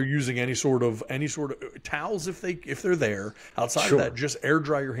I Don't bother do. using any sort of towels if they're there. Outside of that, Sure. just air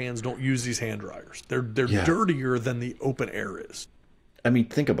dry your hands. Don't use these hand dryers. They're Yeah. dirtier than the open air is. I mean,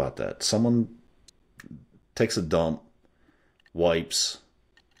 think about that. Someone takes a dump, wipes,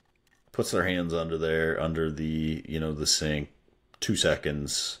 puts their hands under there, under the, the sink, 2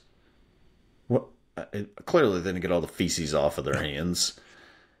 seconds. What? Clearly, they didn't get all the feces off of their hands,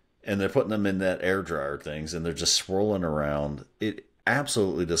 and they're putting them in that air dryer things, and they're just swirling around. It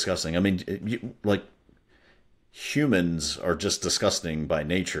absolutely disgusting. I mean, like humans are just disgusting by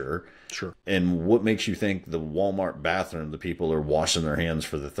nature. Sure. And what makes you think the Walmart bathroom, the people are washing their hands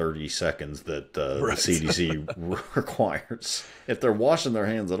for the 30 seconds that Right. the CDC requires? If they're washing their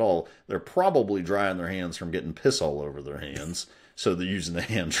hands at all, they're probably drying their hands from getting piss all over their hands. So they're using the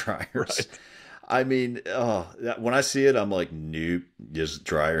hand dryers. Right. I mean, when I see it, I'm like, nope, just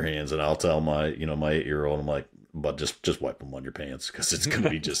dry your hands. And I'll tell my 8-year-old, I'm like, but just wipe them on your pants because it's going to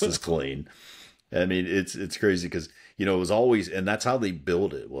be just as clean. I mean, it's crazy because, it was always, and that's how they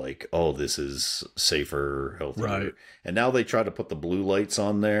build it. Like, oh, this is safer, healthier. Right. And now they try to put the blue lights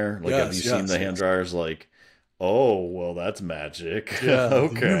on there. Like, have you seen the hand yes. dryers? Like, oh, well, that's magic. Yeah.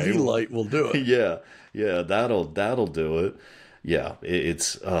 Okay. The UV light will do it. Yeah, that'll do it. Yeah,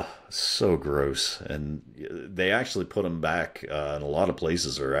 it's so gross, and they actually put them back. And a lot of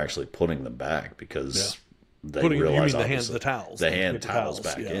places are actually putting them back because they realize the towels, the hand towels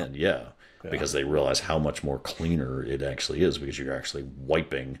back yeah. in, because they realize how much more cleaner it actually is because you're actually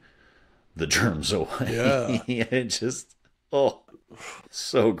wiping the germs away. Yeah, it just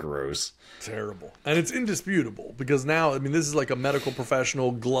so gross. Terrible. And it's indisputable because now, I mean, this is like a medical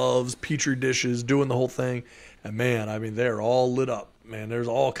professional, gloves, petri dishes, doing the whole thing. And man, I mean, they're all lit up. Man, there's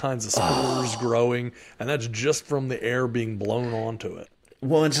all kinds of spores growing. And that's just from the air being blown onto it.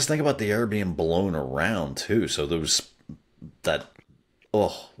 Well, and just think about the air being blown around too. So just the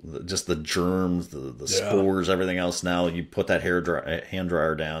germs, the spores, everything else. Now you put that hand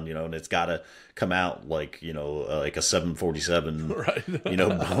dryer down, and it's got to come out like like a 747, right?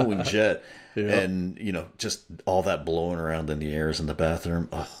 Boeing jet, and just all that blowing around in the airs in the bathroom.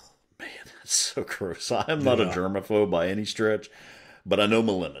 Oh man, that's so gross. I'm not a germaphobe by any stretch, but I know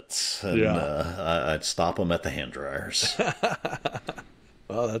my limits, and I'd stop them at the hand dryers.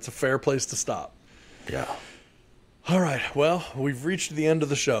 Well, that's a fair place to stop. Yeah. All right, well, we've reached the end of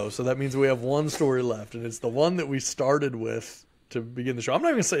the show, so that means we have one story left, and it's the one that we started with to begin the show. I'm not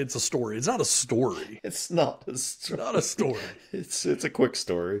even going to say it's a story. It's not a story. It's not a story. Not a story. It's a quick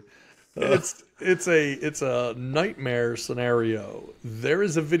story. It's a nightmare scenario. There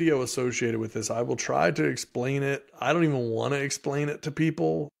is a video associated with this. I will try to explain it. I don't even want to explain it to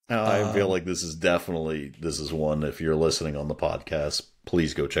people. I feel like this is one, if you're listening on the podcast,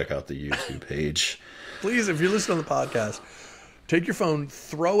 please go check out the YouTube page. Please, if you're listening on the podcast, take your phone,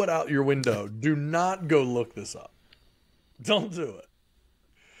 throw it out your window. Do not go look this up. Don't do it.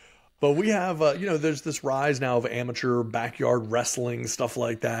 But we have, there's this rise now of amateur backyard wrestling, stuff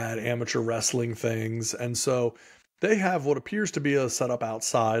like that, amateur wrestling things. And so they have what appears to be a setup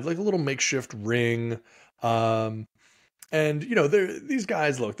outside, like a little makeshift ring. And, these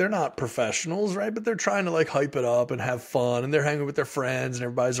guys, look, they're not professionals, right? But they're trying to like hype it up and have fun, and they're hanging with their friends and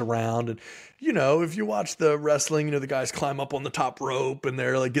everybody's around. And, if you watch the wrestling, the guys climb up on the top rope and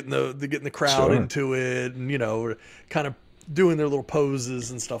they're like getting the crowd into it and, kind of doing their little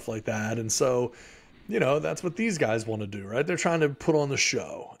poses and stuff like that. And so, that's what these guys want to do, right? They're trying to put on the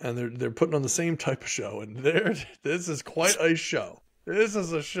show, and they're putting on the same type of show. And this is quite a show. This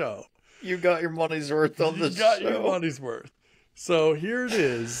is a show. You got your money's worth on this show. You got your money's worth. So here it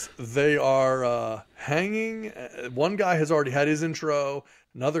is. They are hanging. One guy has already had his intro.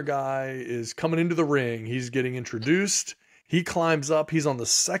 Another guy is coming into the ring. He's getting introduced. He climbs up. He's on the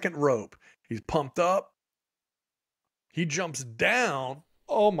second rope. He's pumped up. He jumps down.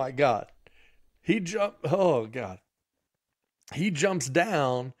 Oh, my God. Oh, God. He jumps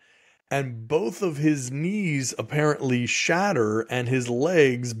down, and both of his knees apparently shatter, and his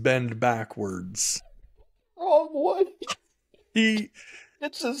legs bend backwards. Wrong way.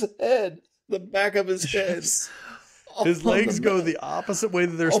 It's his head, the back of his head. His legs go the opposite way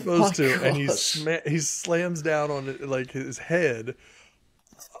that they're supposed to, gosh. and he slams down on it, like his head.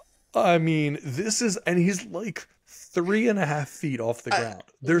 I mean, and he's like 3.5 feet off the ground.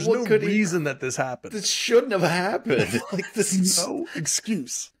 There's no reason that this happened. This shouldn't have happened. Like this is no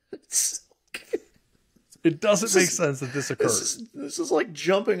excuse. It doesn't make sense that this occurred. This is like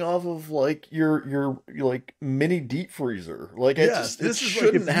jumping off of like your like mini deep freezer. Like it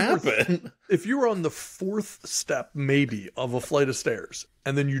shouldn't happen. If you were on the fourth step maybe of a flight of stairs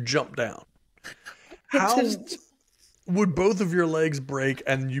and then you jump down, would both of your legs break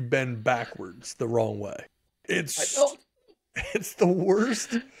and you bend backwards the wrong way. It's the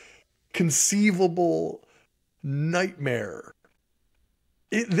worst conceivable nightmare.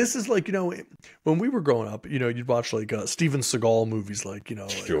 This is like, when we were growing up, you'd watch like Steven Seagal movies, like,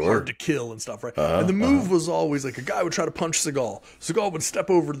 like Hard to Kill and stuff, right? And the move was always like a guy would try to punch Seagal. Seagal would step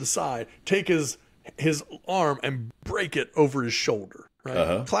over to the side, take his arm and break it over his shoulder,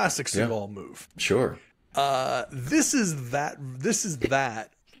 right? Classic Seagal move. Sure. This is that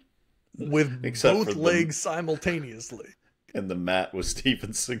with Except both legs simultaneously. And the mat was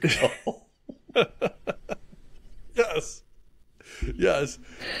Steven Seagal. Yes.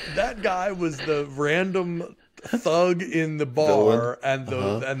 That guy was the random thug in the bar, and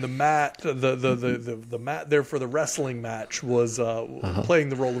the mat, the mat there for the wrestling match was playing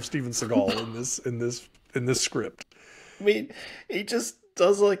the role of Steven Seagal in this script. I mean, he just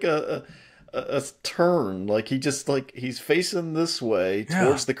does like a turn, like he's facing this way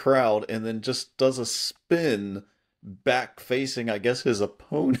towards the crowd, and then just does a spin back facing, I guess, his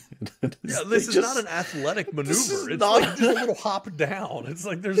opponent. This is not an athletic maneuver. It's not like just a little hop down. It's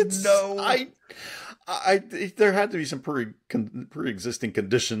like there's there had to be some pre-existing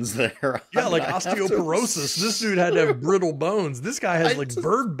conditions there. Yeah, like osteoporosis. This dude had to have brittle bones. This guy has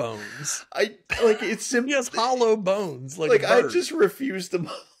bird bones. He has hollow bones. Like I just refuse to.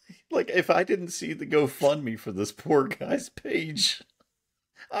 Like, if I didn't see the GoFundMe for this poor guy's page,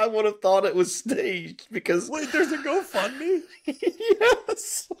 I would have thought it was staged because... Wait, there's a GoFundMe?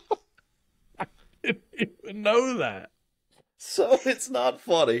 Yes! I didn't even know that. So it's not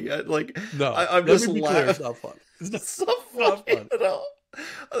funny. I'm just laughing. It's not funny. It's not funny at all.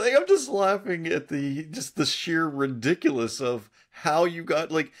 I think I'm just laughing at the sheer ridiculous of how you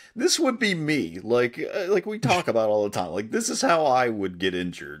got, like, this would be me. Like we talk about all the time. Like, this is how I would get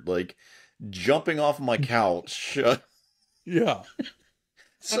injured. Like, jumping off my couch. Yeah.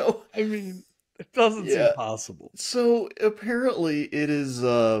 So I mean, it doesn't seem possible. So apparently it is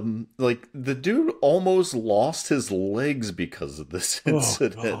like the dude almost lost his legs because of this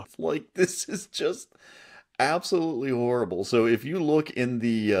incident. Like, this is just absolutely horrible. So if you look in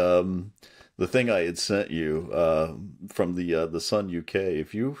the thing I had sent you from the Sun UK,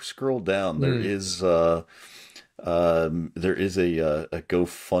 if you scroll down, there is a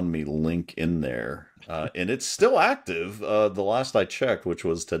GoFundMe link in there. And it's still active. The last I checked, which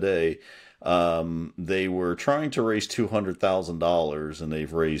was today, they were trying to raise $200,000, and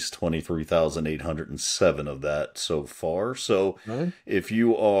they've raised $23,807 of that so far. So if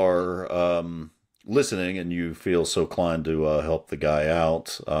you are listening and you feel so inclined to help the guy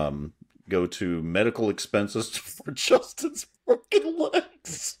out, go to medical expenses for Justin's broken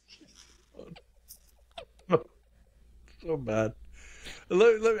legs. So bad.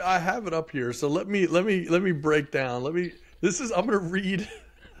 I have it up here, so let me break down. I'm gonna read.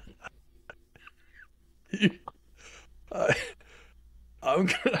 I'm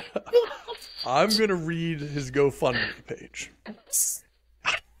gonna read his GoFundMe page.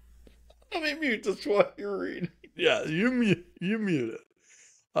 Let me mute this while you read. Yeah, you mute it.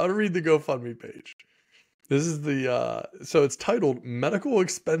 I'll read the GoFundMe page. This is so it's titled "Medical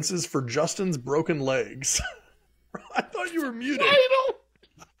Expenses for Justin's Broken Legs." I thought you were muting.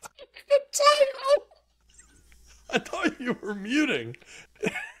 I thought you were muting.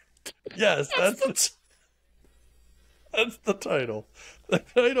 Yes, that's the title. The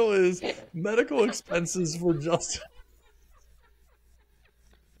title is Medical Expenses for Justin.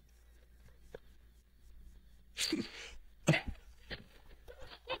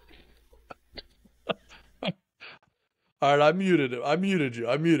 All right, I muted him. I muted you.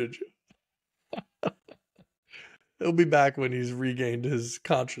 He'll be back when he's regained his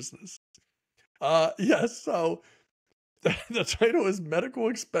consciousness. Yes, so the title is Medical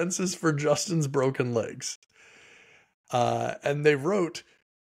Expenses for Justin's Broken Legs. And they wrote,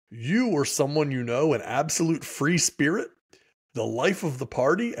 "You or someone you know, an absolute free spirit, the life of the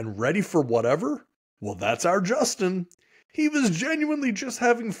party and ready for whatever? Well, that's our Justin. He was genuinely just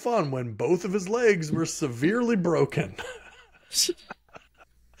having fun when both of his legs were severely broken."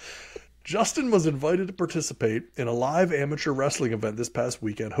 Justin was invited to participate in a live amateur wrestling event this past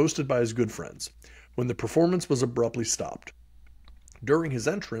weekend hosted by his good friends, when the performance was abruptly stopped. During his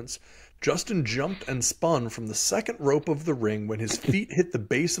entrance, Justin jumped and spun from the second rope of the ring when his feet hit the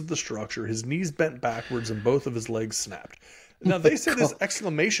base of the structure, his knees bent backwards, and both of his legs snapped. Now, they say this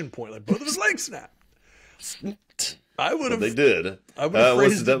exclamation point, like both of his legs snapped. I would have. They did.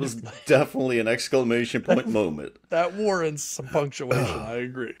 That was definitely an exclamation point moment. That warrants some punctuation. I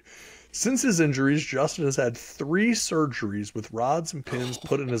agree. Since his injuries, Justin has had 3 surgeries with rods and pins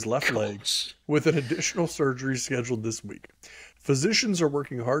put in his left leg, Gosh. with an additional surgery scheduled this week. Physicians are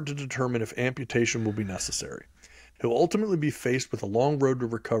working hard to determine if amputation will be necessary. He'll ultimately be faced with a long road to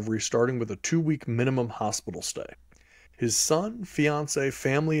recovery, starting with a 2-week minimum hospital stay. His son, fiance,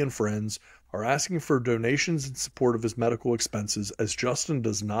 family, and friends are asking for donations in support of his medical expenses, as Justin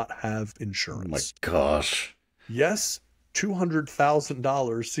does not have Oh my insurance. gosh. Yes,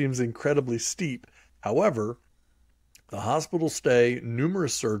 $200,000 seems incredibly steep. However, the hospital stay,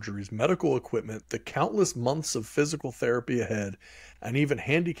 numerous surgeries, medical equipment, the countless months of physical therapy ahead, and even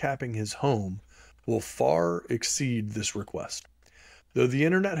handicapping his home will far exceed this request. Though the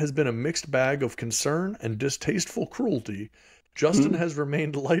internet has been a mixed bag of concern and distasteful cruelty, Justin has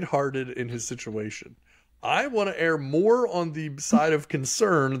remained lighthearted in his situation. I want to err more on the side of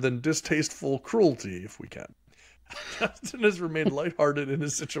concern than distasteful cruelty, if we can. Justin has remained lighthearted in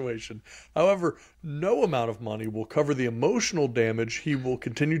his situation. However, no amount of money will cover the emotional damage he will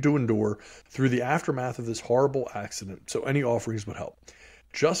continue to endure through the aftermath of this horrible accident, so any offerings would help.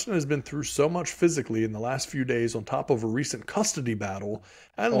 Justin has been through so much physically in the last few days, on top of a recent custody battle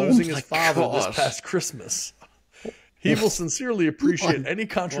and losing his father this past Christmas. He will sincerely appreciate any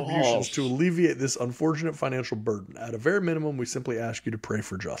contributions to alleviate this unfortunate financial burden. At a very minimum, we simply ask you to pray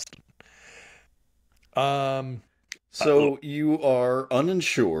for Justin. So you are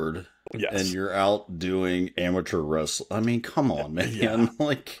uninsured, Yes. and you're out doing amateur wrestling. I mean, come on, man. Yeah.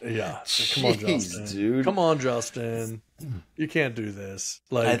 Like, Yeah. Come on, jeez, Justin. dude. Come on, Justin. You can't do this.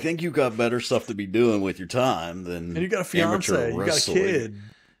 Like, I think you got better stuff to be doing with your time than and you got a fiance, amateur you got a wrestling kid.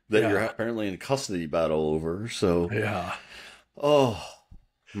 that Yeah. you're apparently in a custody battle over. So, Yeah. oh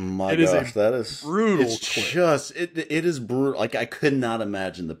my It is a gosh, that is brutal It's clip. just it is brutal. Like, I could not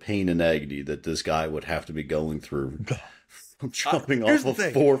imagine the pain and agony that this guy would have to be going through. Jumping Here's off the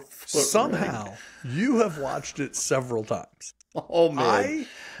a thing. 4-foot Somehow, you have watched it several times. ring. Oh man,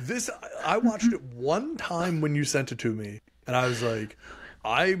 I watched it one time when you sent it to me, and I was like,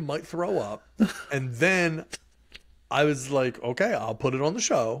 I might throw up. And then I was like, okay, I'll put it on the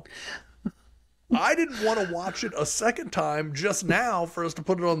show. I didn't want to watch it a second time just now for us to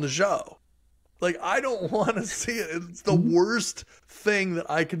put it on the show. Like, I don't want to see it. It's the worst thing that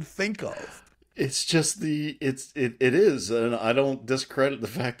I can think of. it's just it is, and I don't discredit the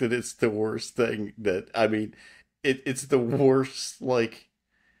fact that it's the worst thing. That I mean, it's the worst, like,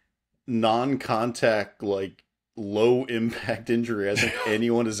 non-contact, like, low impact injury I think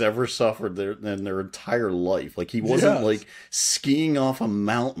anyone has ever suffered in their entire life. Like, he wasn't Yes. like skiing off a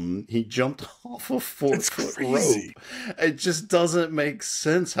mountain; he jumped off a 4-foot crazy. rope. It just doesn't make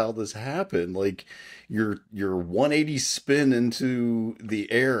sense how this happened. Like, your 180 spin into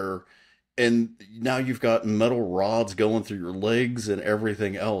the air, and now you've got metal rods going through your legs and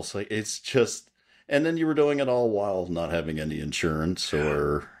everything else. Like, it's just, and then you were doing it all while not having any insurance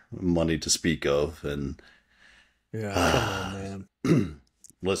or money to speak of. And Yeah, come on, man.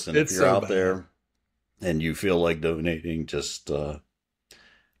 listen, It's if you're so out bad. there and you feel like donating, just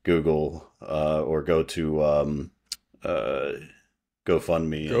Google or go to GoFundMe. and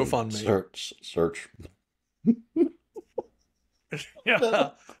GoFundMe. Search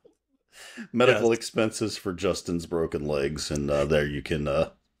Yeah. medical Yes. expenses for Justin's broken legs, and there you can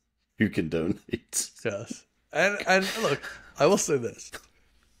donate. Yes. And look, I will say this.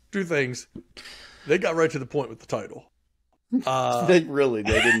 2 things. They got right to the point with the title. They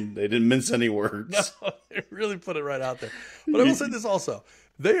didn't mince any words. No, they really put it right out there. But I will say this also.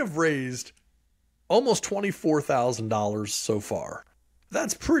 They have raised almost $24,000 so far.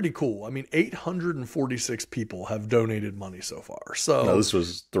 That's pretty cool. I mean, 846 people have donated money so far. So, No, this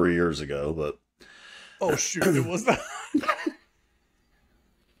was 3 years ago, but oh shoot, it was that.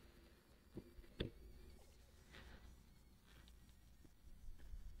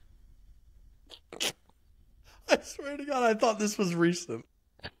 I swear to God, I thought this was recent.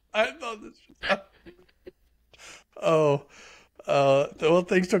 I thought this was... well,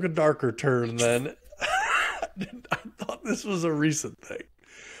 things took a darker turn then. I thought this was a recent thing.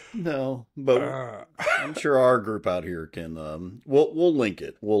 no. But I'm sure our group out here can. We'll link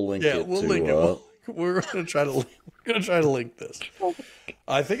it. We'll link it. We'll to, link it. We're gonna try to link this.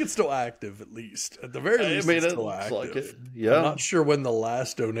 I think it's still active, at least. At the very least, it's it still looks active. like it. Yeah. I'm not sure when the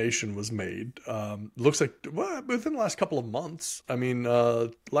last donation was made. Looks like within the last couple of months. I mean,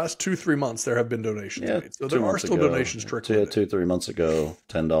 last 2-3 months there have been donations made. So there are still donations trickling. 2-3 months ago,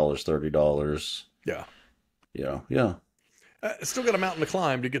 $10, $30. Yeah. Yeah. It's still got a mountain to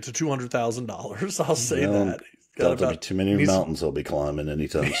climb to get to $200,000. I'll say Well, that. He's got Don't be too many he's- mountains he'll be climbing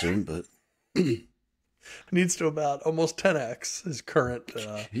anytime soon, but Needs to about almost 10x his current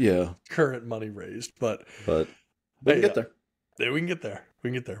current money raised. But we can get there. We can get there. We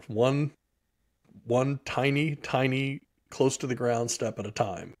can get there. One tiny, close to the ground step at a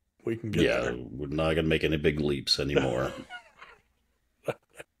time. We can get there. Yeah, we're not going to make any big leaps anymore.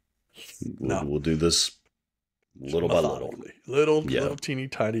 We'll do this little by little. Little teeny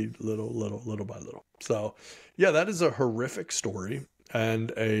tiny, little by little. So, yeah, that is a horrific story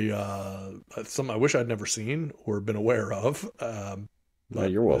and something I wish I'd never seen or been aware of. Well,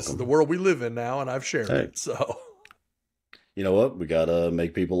 you're welcome. This is the world we live in now, and I've shared it. So, you know what? We got to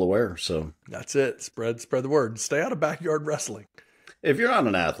make people aware. So that's it. Spread the word. Stay out of backyard wrestling. If you're not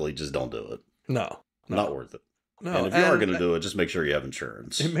an athlete, just don't do it. No. Not worth it. No, and if you are going to do it, just make sure you have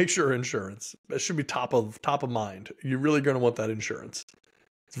insurance. Make sure insurance. It should be top of mind. You're really going to want that insurance.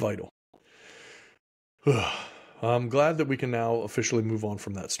 It's vital. I'm glad that we can now officially move on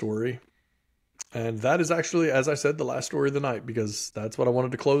from that story. And that is actually, as I said, the last story of the night, because that's what I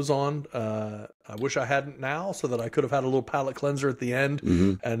wanted to close on. I wish I hadn't now, so that I could have had a little palate cleanser at the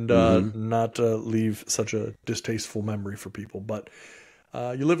end and not leave such a distasteful memory for people. But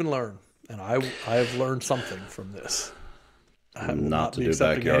you live and learn. And I have learned something from this. I will not be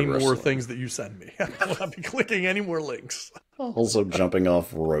accepting any more things that you send me. I will not be clicking any more links. Also jumping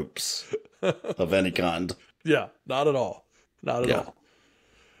off ropes of any kind. Yeah, not at all. Not at all.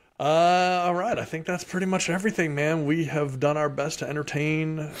 All right, I think that's pretty much everything, man. We have done our best to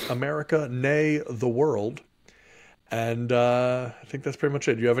entertain America, nay, the world. And I think that's pretty much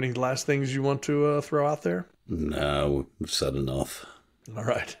it. Do you have any last things you want to throw out there? No, we've said enough. All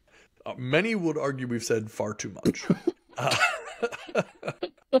right. Many would argue we've said far too much.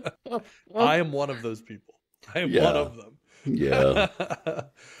 I am one of those people. I am one of them. Yeah.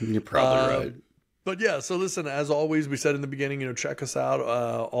 You're probably right. But yeah, so listen, as always, we said in the beginning, check us out,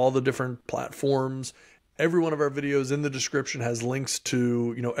 all the different platforms. Every one of our videos in the description has links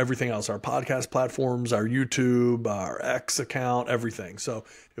to, everything else, our podcast platforms, our YouTube, our X account, everything. So you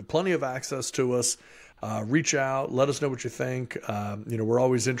have plenty of access to us. Reach out, let us know what you think. We're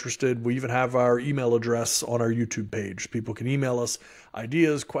always interested. We even have our email address on our YouTube page. People can email us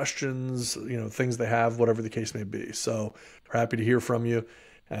ideas, questions, things they have, whatever the case may be. So we're happy to hear from you.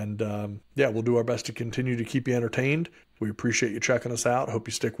 And we'll do our best to continue to keep you entertained. We appreciate you checking us out. Hope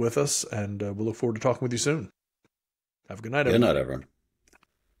you stick with us, and we'll look forward to talking with you soon. Have a good night, everyone. Good night, everyone.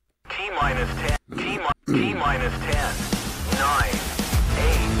 T-minus 10. T-minus 10. 9. 8.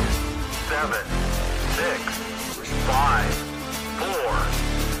 7. 6. 5. 4.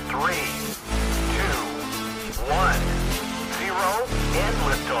 3. 2. 1. 0. End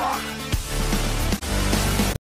lift.